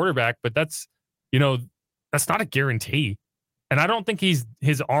short quarterback, but that's not a guarantee. And I don't think his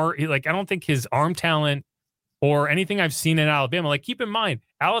arm talent or anything I've seen in Alabama. Keep in mind,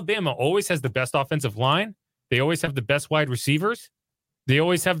 Alabama always has the best offensive line. They always have the best wide receivers. They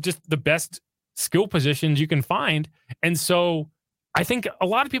always have just the best skill positions you can find. And so I think a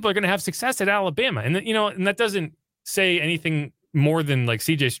lot of people are going to have success at Alabama. And and that doesn't say anything more than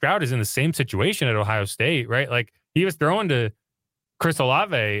CJ Stroud is in the same situation at Ohio State, right? He was throwing to Chris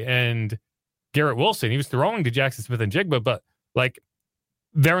Olave and Garrett Wilson. He was throwing to Jackson Smith and Jigba, but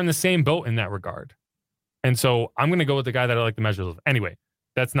they're in the same boat in that regard. And so I'm going to go with the guy that I like the measures of. Anyway,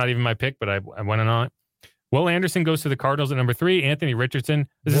 that's not even my pick, but I went on it. Will Anderson goes to the Cardinals at number 3. Anthony Richardson.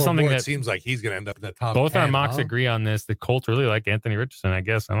 This is something that it seems like he's going to end up in the top. Both 10, our mocks agree on this. The Colts really like Anthony Richardson, I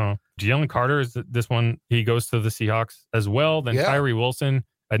guess. I don't know. Jalen Carter is this one. He goes to the Seahawks as well. Then Tyree Wilson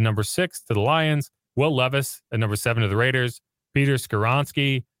at number 6 to the Lions. Will Levis at number 7 to the Raiders. Peter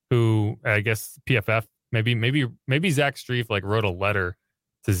Skoronski, who I guess PFF, maybe Zach Strief wrote a letter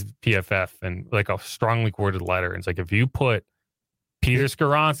to PFF and a strongly worded letter. And it's if you put Peter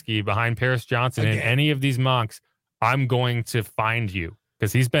Skoronski behind Paris Johnson in any of these mocks, I'm going to find you.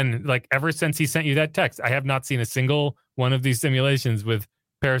 Because he's been ever since he sent you that text, I have not seen a single one of these simulations with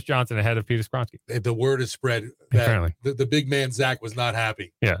Paris Johnson ahead of Peter Skoronski. The word is spread that apparently the big man Zach was not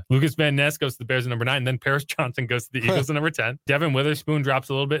happy. Yeah. Lucas Van Ness goes to the Bears at number 9. Then Paris Johnson goes to the Eagles at number 10. Devin Witherspoon drops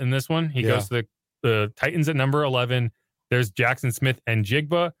a little bit in this one. He goes to the Titans at number 11. There's Jackson Smith and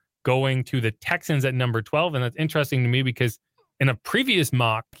Jigba going to the Texans at number 12. And that's interesting to me because in a previous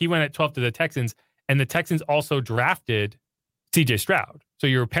mock, he went at 12 to the Texans, and the Texans also drafted CJ Stroud. So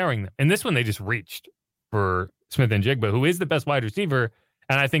you're pairing them. And this one, they just reached for Smith and Jigba, who is the best wide receiver.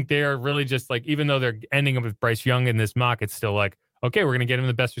 And I think they're really just even though they're ending up with Bryce Young in this mock, it's still okay, we're going to get him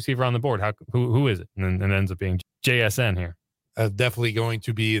the best receiver on the board. Who is it? And then it ends up being JSN here. Definitely going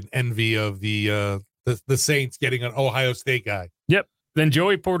to be an envy of the Saints getting an Ohio State guy. Yep. Then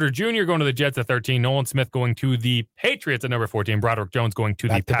Joey Porter Jr. going to the Jets at 13. Nolan Smith going to the Patriots at number 14. Broderick Jones going to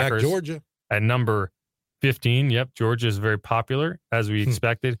the Packers Georgia at number 15. Yep, Georgia is very popular, as we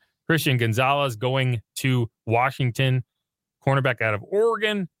expected. Christian Gonzalez going to Washington. Cornerback out of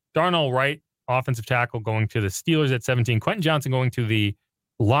Oregon. Darnell Wright, offensive tackle, going to the Steelers at 17. Quentin Johnson going to the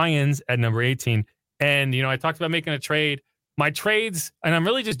Lions at number 18. And, I talked about making a trade. My trades, and I'm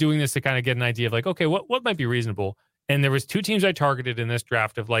really just doing this to kind of get an idea of okay, what might be reasonable? And there was 2 teams I targeted in this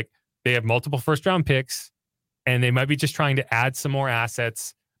draft of they have multiple first-round picks, and they might be just trying to add some more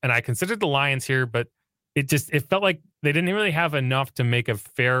assets. And I considered the Lions here, but it felt like they didn't really have enough to make a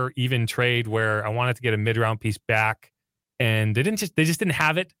fair, even trade where I wanted to get a mid-round piece back. And they just didn't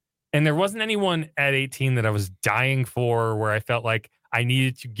have it. And there wasn't anyone at 18 that I was dying for where I felt like I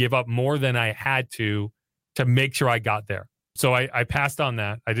needed to give up more than I had to make sure I got there. So I passed on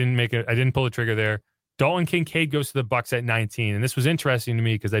that. I didn't pull the trigger there. Dalton Kincaid goes to the Bucs at 19. And this was interesting to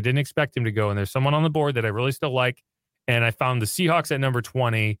me because I didn't expect him to go. And there's someone on the board that I really still like. And I found the Seahawks at number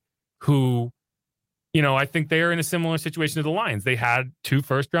 20, who, I think they're in a similar situation to the Lions. They had 2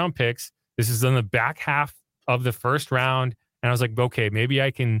 first-round picks. This is in the back half of the first round. And I was like, okay, maybe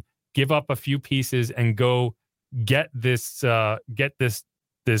I can give up a few pieces and go get this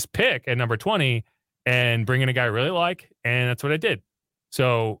pick at number 20 and bring in a guy I really like. And that's what I did.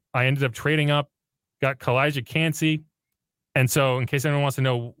 So I ended up trading up, got Kalijah Kancey. And so in case anyone wants to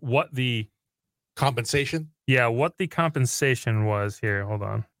know what the compensation was here, hold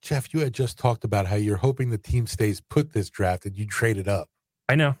on. Jeff, you had just talked about how you're hoping the team stays put this draft and you traded up.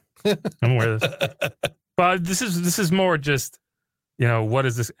 I know. I'm aware of this. But this is more just, what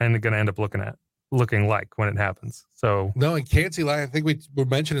is this going to end up looking like when it happens? So no, and Kancey, I think we were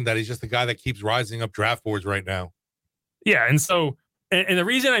mentioning that he's just the guy that keeps rising up draft boards right now. Yeah, and so and the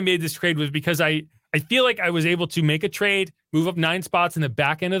reason I made this trade was because I feel like I was able to make a trade, move up 9 spots in the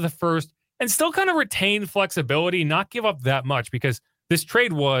back end of the first, and still kind of retain flexibility, not give up that much, because this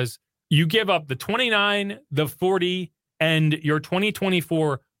trade was you give up the 29, the 40, and your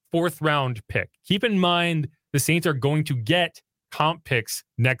 2024 4th round pick. Keep in mind, the Saints are going to get comp picks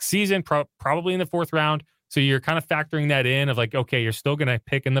next season, probably in the 4th round. So you're kind of factoring that in of like, okay, you're still going to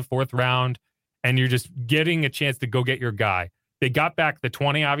pick in the 4th round and you're just getting a chance to go get your guy. They got back the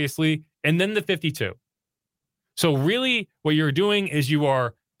 20, obviously, and then the 52. So really what you're doing is you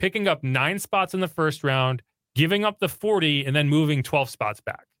are picking up 9 spots in the 1st round, giving up the 40, and then moving 12 spots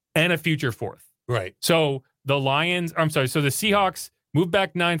back and a future 4th. Right. So the so the Seahawks move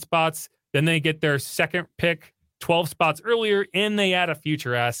back 9 spots, then they get their 2nd pick 12 spots earlier, and they add a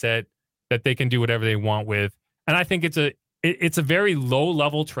future asset that they can do whatever they want with. And I think it's a very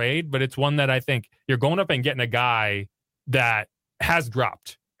low-level trade, but it's one that I think you're going up and getting a guy that has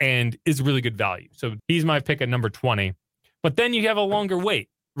dropped and is really good value. So he's my pick at number 20. But then you have a longer wait,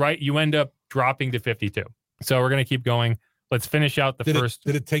 right? You end up dropping to 52. So we're going to keep going. Let's finish out the first.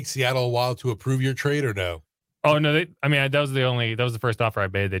 Did it take Seattle a while to approve your trade or no? Oh, no. That was the first offer I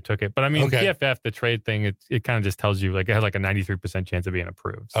made. They took it. But I mean, okay. PFF, the trade thing, it kind of just tells you like it had like a 93% chance of being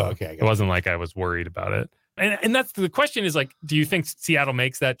approved. So okay. It wasn't like I was worried about it. And that's the question is like, do you think Seattle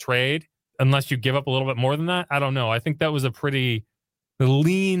makes that trade unless you give up a little bit more than that? I don't know. I think that was a pretty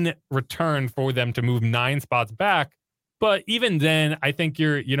lean return for them to move 9 spots back. But even then, I think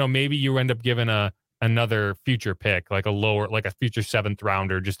maybe you end up giving another future pick, like a future 7th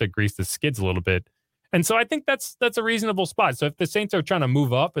rounder, just to grease the skids a little bit. And so I think that's a reasonable spot. So if the Saints are trying to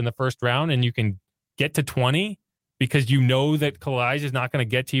move up in the 1st round and you can get to 20 because you know that Calijah is not going to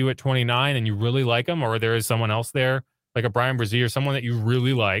get to you at 29 and you really like him, or there is someone else there, like a Brian Brzee or someone that you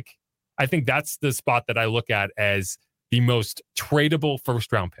really like, I think that's the spot that I look at as the most tradable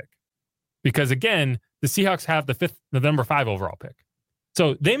 1st round pick. Because again, the Seahawks have the number 5 overall pick.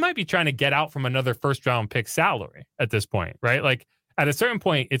 So they might be trying to get out from another 1st round pick salary at this point, right? Like at a certain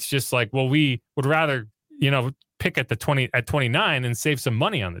point, it's just like, well, we would rather, pick at 29 and save some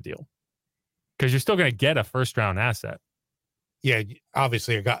money on the deal because you're still going to get a 1st round asset. Yeah,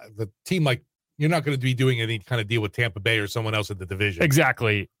 obviously, the team you're not going to be doing any kind of deal with Tampa Bay or someone else in the division.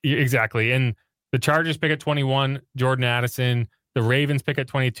 Exactly. And the Chargers pick at 21, Jordan Addison. The Ravens pick at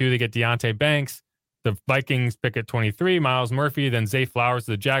 22. They get Deonte Banks. The Vikings pick at 23, Myles Murphy. Then Zay Flowers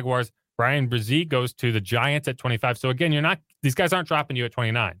to the Jaguars. Brian Brzee goes to the Giants at 25. So again, these guys aren't dropping you at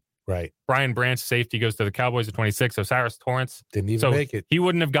 29. Right. Brian Branch, safety, goes to the Cowboys at 26. Osiris Torrance didn't even make it. He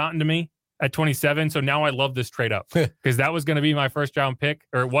wouldn't have gotten to me at 27. So now I love this trade up because that was going to be my 1st round pick,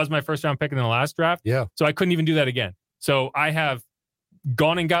 or it was my 1st round pick in the last draft. Yeah. So I couldn't even do that again. So I have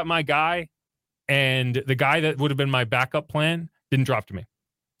gone and got my guy, and the guy that would have been my backup plan didn't drop to me.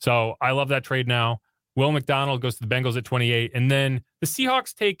 So I love that trade now. Will McDonald goes to the Bengals at 28. And then the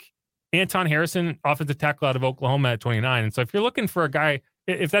Seahawks take Anton Harrison, offensive tackle out of Oklahoma, at 29. And so if you're looking for a guy,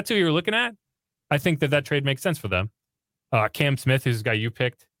 if that's who you're looking at, I think that trade makes sense for them. Cam Smith, who's the guy you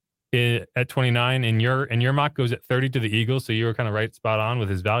picked at 29, and your mock goes at 30 to the Eagles. So you were kind of spot on with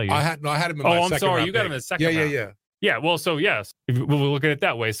his value. I had him in my second round. I'm sorry. You got pick. him in the 2nd round. Yeah. Yeah. Well, so yes, we'll look at it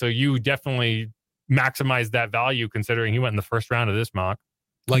that way. So you definitely maximize that value considering he went in the 1st round of this mock.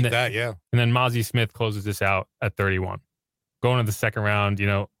 Yeah. And then Mozzie Smith closes this out at 31. Going to the 2nd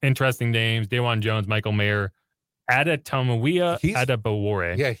round, interesting names: Dawan Jones, Michael Mayer, Adetomiwa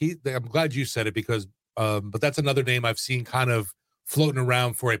Adebawore. Yeah, I'm glad you said it because, but that's another name I've seen kind of floating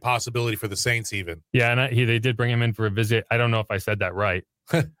around for a possibility for the Saints even. Yeah, and they did bring him in for a visit. I don't know if I said that right.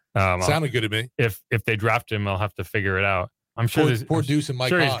 Sounded good to me. If they draft him, I'll have to figure it out. I'm sure poor Deuce and Mike.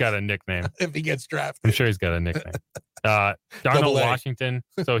 Sure, he's got a nickname. If he gets drafted, I'm sure he's got a nickname. Darnell Washington.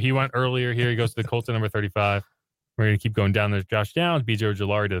 So he went earlier here. He goes to the Colts at number 35. We're going to keep going down. There's Josh Downs, B.J.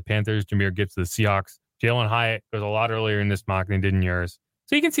 Ojulari to the Panthers, Jahmyr Gibbs to the Seahawks. Jalen Hyatt goes a lot earlier in this mock than he did in yours.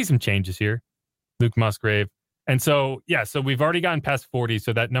 So you can see some changes here. Luke Musgrave. And so, so we've already gotten past 40.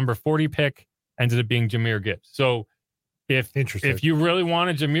 So that number 40 pick ended up being Jahmyr Gibbs. So if you really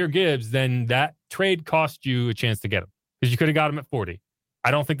wanted Jahmyr Gibbs, then that trade cost you a chance to get him because you could have got him at 40.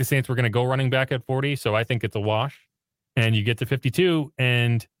 I don't think the Saints were going to go running back at 40. So I think it's a wash. And you get to 52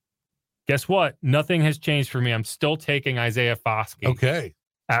 and guess what? Nothing has changed for me. I'm still taking Isaiah Foskey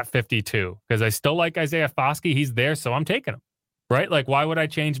at 52 because I still like Isaiah Foskey. He's there, so I'm taking him, right? Like, why would I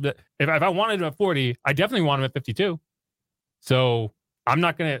change? If I wanted him at 40, I definitely want him at 52. So I'm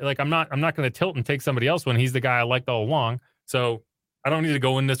not going to tilt and take somebody else when he's the guy I liked all along. So I don't need to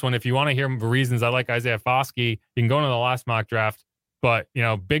go in this one. If you want to hear the reasons I like Isaiah Foskey, you can go into the last mock draft. But,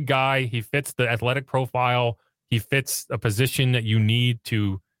 big guy, he fits the athletic profile. He fits a position that you need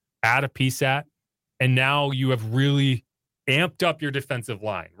to add a piece at. And now you have really amped up your defensive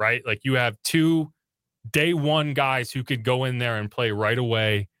line, right? Like you have 2 day one guys who could go in there and play right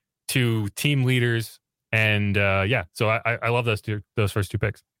away to team leaders. And so I love those first 2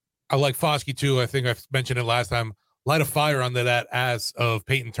 picks. I like Foskey too. I think I mentioned it last time. light a fire under that ass of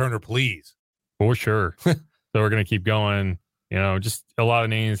Peyton Turner, please. For sure. So we're going to keep going. Just a lot of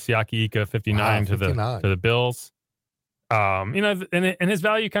names. Siaki Ika, 59, to the Bills. And his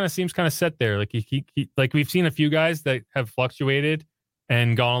value kind of seems kind of set there. Like he like we've seen a few guys that have fluctuated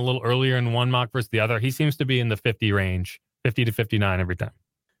and gone a little earlier in one mock versus the other. He seems to be in the 50 range, 50 to 59 every time.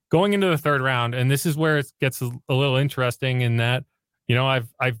 Going into the third round, and this is where it gets a little interesting in that,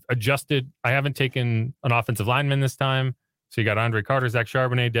 I've adjusted. I haven't taken an offensive lineman this time. So you got Andre Carter, Zach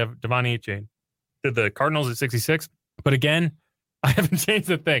Charbonnet, Devon Achane. Did the Cardinals at 66. But again, I haven't changed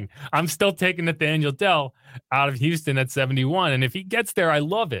the thing. I'm still taking Nathaniel Dell out of Houston at 71. And if he gets there, I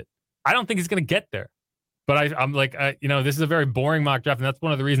love it. I don't think he's going to get there. But I'm like, this is a very boring mock draft. And that's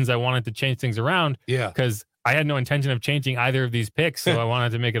one of the reasons I wanted to change things around. Yeah. Because I had no intention of changing either of these picks. So I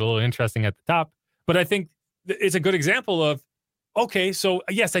wanted to make it a little interesting at the top. But I think it's a good example of, okay, so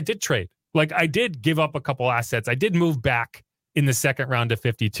yes, I did trade. Like I did give up a couple assets. I did move back in the second round to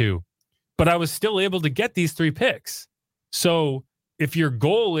 52. But I was still able to get these 3 picks. So if your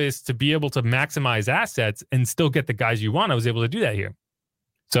goal is to be able to maximize assets and still get the guys you want, I was able to do that here.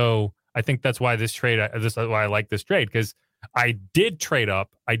 So I think that's why this is why I like this trade, because I did trade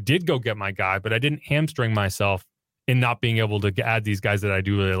up. I did go get my guy, but I didn't hamstring myself in not being able to add these guys that I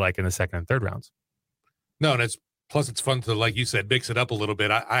do really like in the second and third rounds. No, and it's fun to, like you said, mix it up a little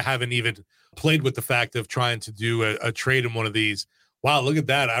bit. I haven't even played with the fact of trying to do a trade in one of these. Wow, look at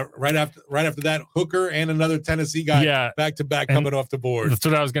that. Right after that, Hooker and another Tennessee guy back to back coming off the board. That's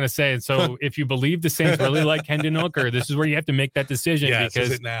what I was going to say. And so if you believe the Saints really like Hendon Hooker, this is where you have to make that decision,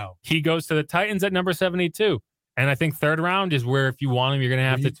 because now he goes to the Titans at number 72. And I think third round is where, if you want him, you're going to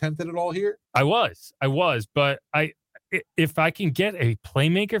have to. You tempted it all here? I was. But if I can get a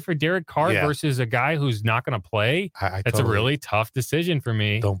playmaker for Derek Carr versus a guy who's not going to play, that's a really tough decision for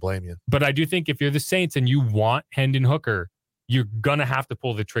me. Don't blame you. But I do think if you're the Saints and you want Hendon Hooker, you're going to have to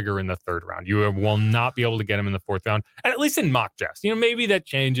pull the trigger in the third round. You will not be able to get him in the fourth round, and at least in mock drafts. Maybe that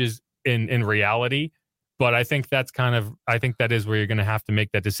changes in reality, but I think that is where you're going to have to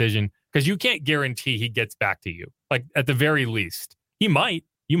make that decision, because you can't guarantee he gets back to you. Like at the very least, you might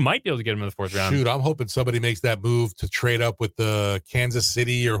be able to get him in the fourth round. Shoot, I'm hoping somebody makes that move to trade up with the Kansas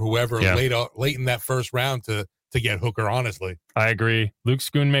City or whoever late in that first round to get Hooker, honestly. I agree. Luke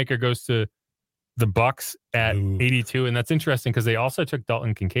Schoonmaker goes to the Bucks at 82, and that's interesting because they also took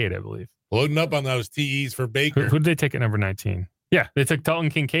Dalton Kincaid, I believe. Loading up on those TEs for Baker. Who did they take at number 19? Yeah, they took Dalton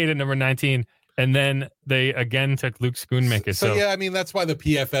Kincaid at number 19, and then they again took Luke Schoonmaker. So yeah, I mean, that's why the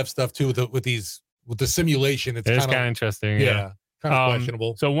PFF stuff too with the simulation, it's kind of interesting. Yeah. Kind of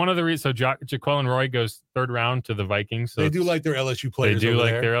questionable. So one of the reasons, Jaquelin Roy goes third round to the Vikings. So they do like their LSU players. They do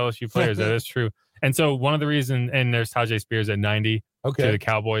like their LSU players. That is true. And so one of the reasons, and there's Tajay Spears at 90 to the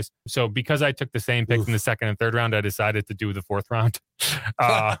Cowboys. So because I took the same picks in the second and third round, I decided to do the fourth round,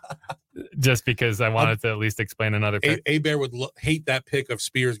 just because I wanted to at least explain another pick. A-Bear would hate that pick of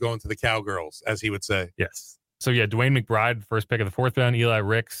Spears going to the Cowgirls, as he would say. Yes. So yeah, Dwayne McBride, first pick of the fourth round. Eli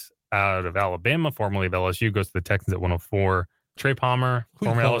Ricks out of Alabama, formerly of LSU, goes to the Texans at 104. Trey Palmer,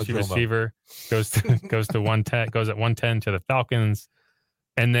 former LSU receiver, goes at 110 to the Falcons.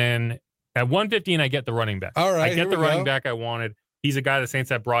 And then at 115, I get the running back. All right, I get the running back I wanted. He's a guy the Saints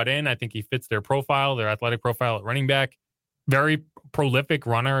have brought in. I think he fits their profile, their athletic profile at running back. Very prolific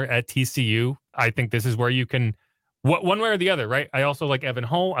runner at TCU. I think this is where you can, one way or the other, right? I also like Evan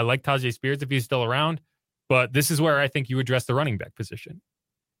Hull. I like Tajay Spears if he's still around. But this is where I think you address the running back position.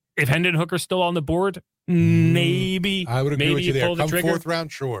 If Hendon Hooker's still on the board, maybe I would agree with you there. Pull the trigger. Fourth round,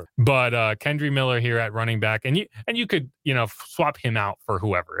 sure. But Kendry Miller here at running back, and you could swap him out for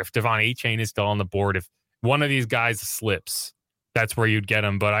whoever. If Devon Achane is still on the board, if one of these guys slips, that's where you'd get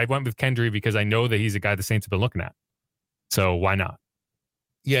him. But I went with Kendry because I know that he's a guy the Saints have been looking at. So why not?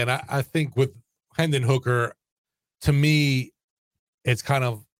 Yeah, and I think with Hendon Hooker, to me, it's kind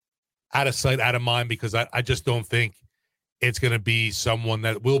of out of sight, out of mind, because I just don't think it's going to be someone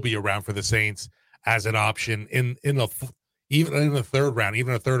that will be around for the Saints as an option even in the third round,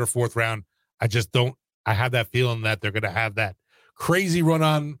 even a third or fourth round. I have that feeling that they're going to have that crazy run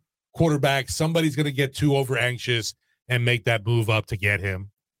on quarterback. Somebody's going to get too over anxious and make that move up to get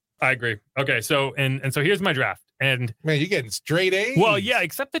him. I agree. Okay. So, and so here's my draft, and man, you're getting straight A's. Well, yeah,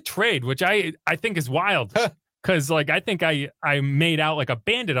 except the trade, which I think is wild. Cause I think I made out like a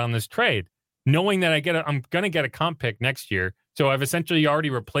bandit on this trade, knowing that I'm going to get a comp pick next year. So I've essentially already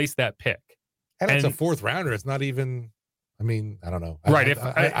replaced that pick. And it's a fourth rounder. It's not even, I don't know. Right.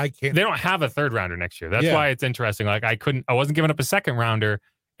 I can't. They don't have a third rounder next year. That's why it's interesting. Like I wasn't giving up a second rounder,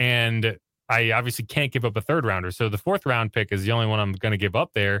 and I obviously can't give up a third rounder. So the fourth round pick is the only one I'm going to give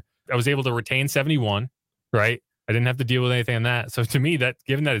up there. I was able to retain 71, right? I didn't have to deal with anything on that. So to me, that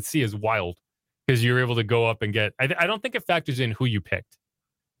given that it's C is wild because you're able to go up and get. I don't think it factors in who you picked,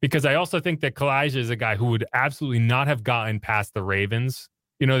 because I also think that Kalijah is a guy who would absolutely not have gotten past the Ravens.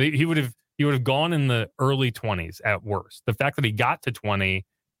 You know, he would have gone in the early 20s at worst. The fact that he got to 20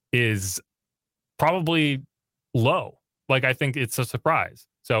 is probably low. Like, I think it's a surprise.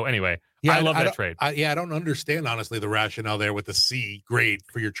 So anyway, I love that trade. I don't understand, honestly, the rationale there with the C grade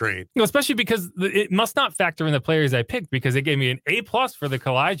for your trade. No, especially because it must not factor in the players I picked, because they gave me an A+ for the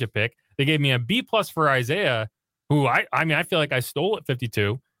Kalijah pick. They gave me a B+ for Isaiah, who I feel like I stole at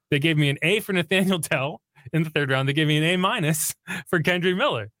 52. They gave me an A for Nathaniel Dell in the third round. They gave me an A- for Kendre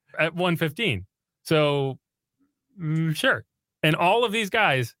Miller at 115. So, sure. And all of these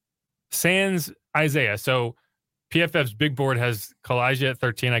guys, sans Isaiah. So PFF's big board has Kalijah at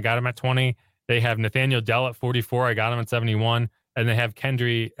 13. I got him at 20. They have Nathaniel Dell at 44. I got him at 71. And they have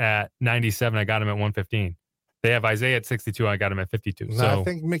Kendre at 97. I got him at 115. They have Isaiah at 62. I got him at 52. No, so I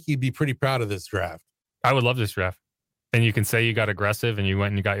think Mickey'd be pretty proud of this draft. I would love this draft. And you can say you got aggressive and you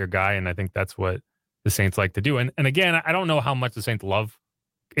went and you got your guy. And I think that's what the Saints like to do. And again, I don't know how much the Saints love.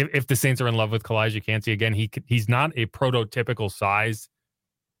 If the Saints are in love with Kalijah Kancey, again, he's not a prototypical size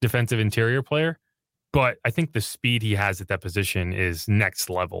defensive interior player, but I think the speed he has at that position is next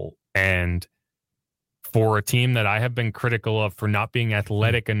level. And for a team that I have been critical of for not being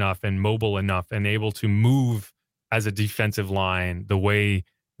athletic enough and mobile enough and able to move as a defensive line the way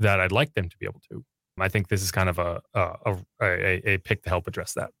that I'd like them to be able to, I think this is kind of a pick to help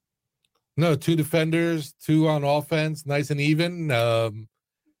address that. No, 2 defenders, 2 on offense, nice and even.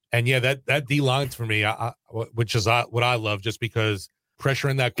 And yeah, that D line's for me, which is what I love, just because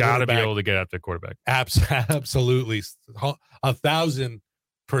pressuring that quarterback. Got to be able to get after quarterback. Absolutely, 1,000%.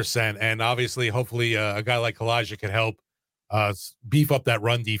 And obviously, hopefully, a guy like Kalijah can help beef up that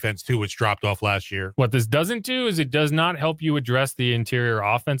run defense too, which dropped off last year. What this doesn't do is it does not help you address the interior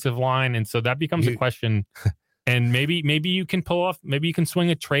offensive line, and so that becomes a question. And maybe you can pull off, maybe you can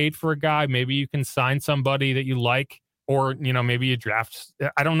swing a trade for a guy, maybe you can sign somebody that you like, or maybe you draft.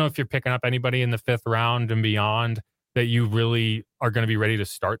 I don't know if you're picking up anybody in the 5th round and beyond that you really are going to be ready to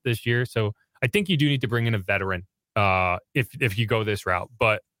start this year. So I think you do need to bring in a veteran if you go this route.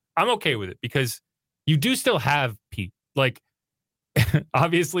 But I'm okay with it because you do still have Pete. Like,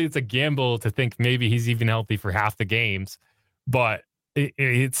 obviously, it's a gamble to think maybe he's even healthy for half the games, but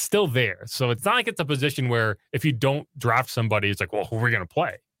it's still there. So it's not like it's a position where if you don't draft somebody, it's like, well, who are we going to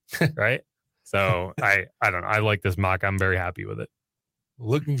play? Right? So I don't know. I like this mock. I'm very happy with it.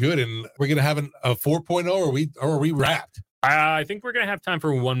 Looking good. And we're going to have a 4.0 or are we wrapped? I think we're going to have time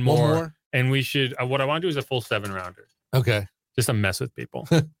for one more. And we should, what I want to do is a full 7-rounder. Okay. Just to mess with people.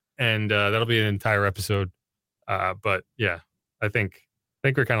 And that'll be an entire episode. But yeah, I think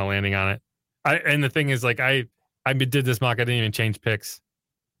we're kind of landing on it. And the thing is, like, I did this mock. I didn't even change picks,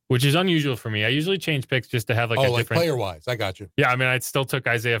 which is unusual for me. I usually change picks just to have like a different player wise. I got you. Yeah, I mean, I still took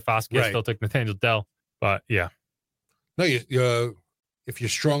Isaiah Foskey. Right. I still took Nathaniel Dell. But yeah, no, if you're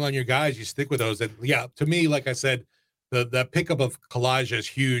strong on your guys, you stick with those. And yeah, to me, like I said, the pickup of Kalijah is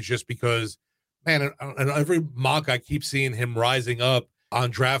huge, just because, man, and every mock I keep seeing him rising up on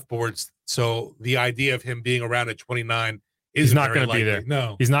draft boards. So the idea of him being around at 29. He's not going to be there.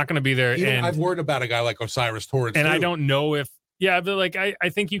 No, he's not going to be there. And I've worried about a guy like Osiris Torrance. And too. I don't know if, but like, I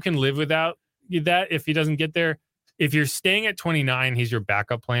think you can live without that if he doesn't get there. If you're staying at 29, he's your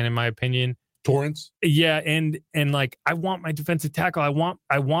backup plan, in my opinion. Torrance. Yeah. And like, I want my defensive tackle. I want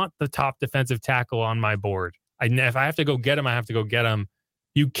the top defensive tackle on my board. If I have to go get him, I have to go get him.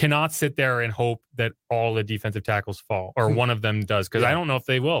 You cannot sit there and hope that all the defensive tackles fall or one of them does. Cause I don't know if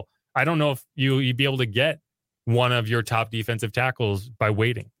they will. I don't know if you'd be able to get one of your top defensive tackles by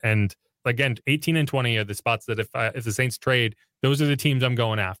waiting. And again, 18 and 20 are the spots that if the Saints trade, those are the teams I'm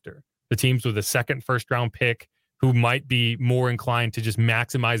going after. The teams with a second first-round pick who might be more inclined to just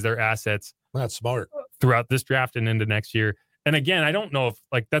maximize their assets. That's smart. Throughout this draft and into next year. And again, I don't know if,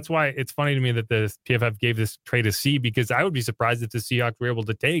 like, that's why it's funny to me that the PFF gave this trade a C, because I would be surprised if the Seahawks were able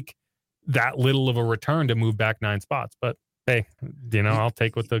to take that little of a return to move back 9 spots. But hey, I'll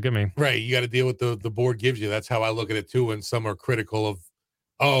take what they'll give me. Right. You got to deal with the board gives you. That's how I look at it too. And some are critical of,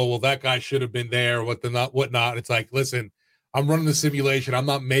 oh, well, that guy should have been there, whatnot. It's like, listen, I'm running the simulation. I'm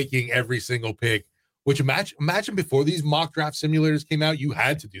not making every single pick, which imagine before these mock draft simulators came out, you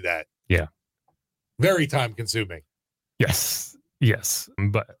had to do that. Yeah. Very time consuming. Yes.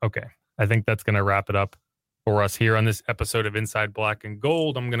 But okay. I think that's going to wrap it up for us here on this episode of Inside Black and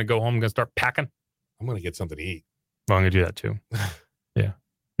Gold. I'm going to go home. I'm going to start packing. I'm going to get something to eat. Well, I'm gonna do that too. Yeah,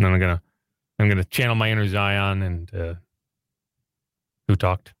 and then I'm gonna channel my inner Zion and who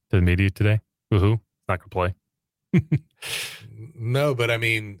talked to the media today? Who? Not gonna play. No, but I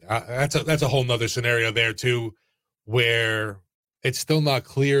mean, that's a whole nother scenario there too, where it's still not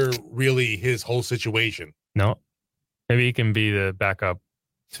clear really his whole situation. No, maybe he can be the backup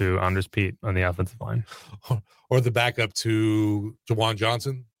to Anders Pete on the offensive line, or the backup to Jawan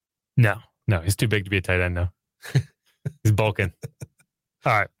Johnson. No, he's too big to be a tight end now. He's bulking.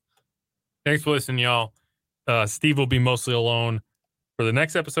 All right. Thanks for listening, y'all. Steve will be mostly alone for the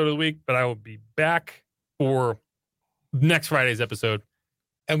next episode of the week, but I will be back for next Friday's episode.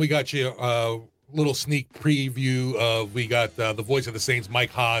 And we got you a little sneak preview of, we got the voice of the Saints,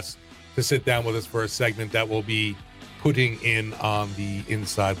 Mike Haas, to sit down with us for a segment that we'll be putting in on the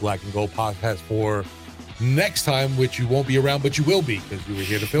Inside Black and Gold podcast for next time, which you won't be around, but you will be because you were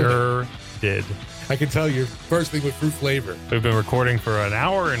here to film it. Sure did. I can tell you're bursting with fruit flavor. We've been recording for an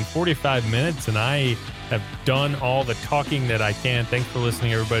hour and 45 minutes, and I have done all the talking that I can. Thanks for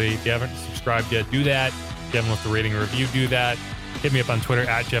listening, everybody. If you haven't subscribed yet, do that. If you haven't left a rating or review, do that. Hit me up on Twitter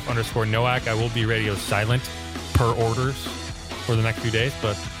at Jeff_Nowak. I will be radio silent per orders for the next few days,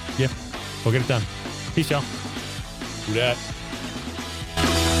 but yeah, we'll get it done. Peace, y'all. Do that.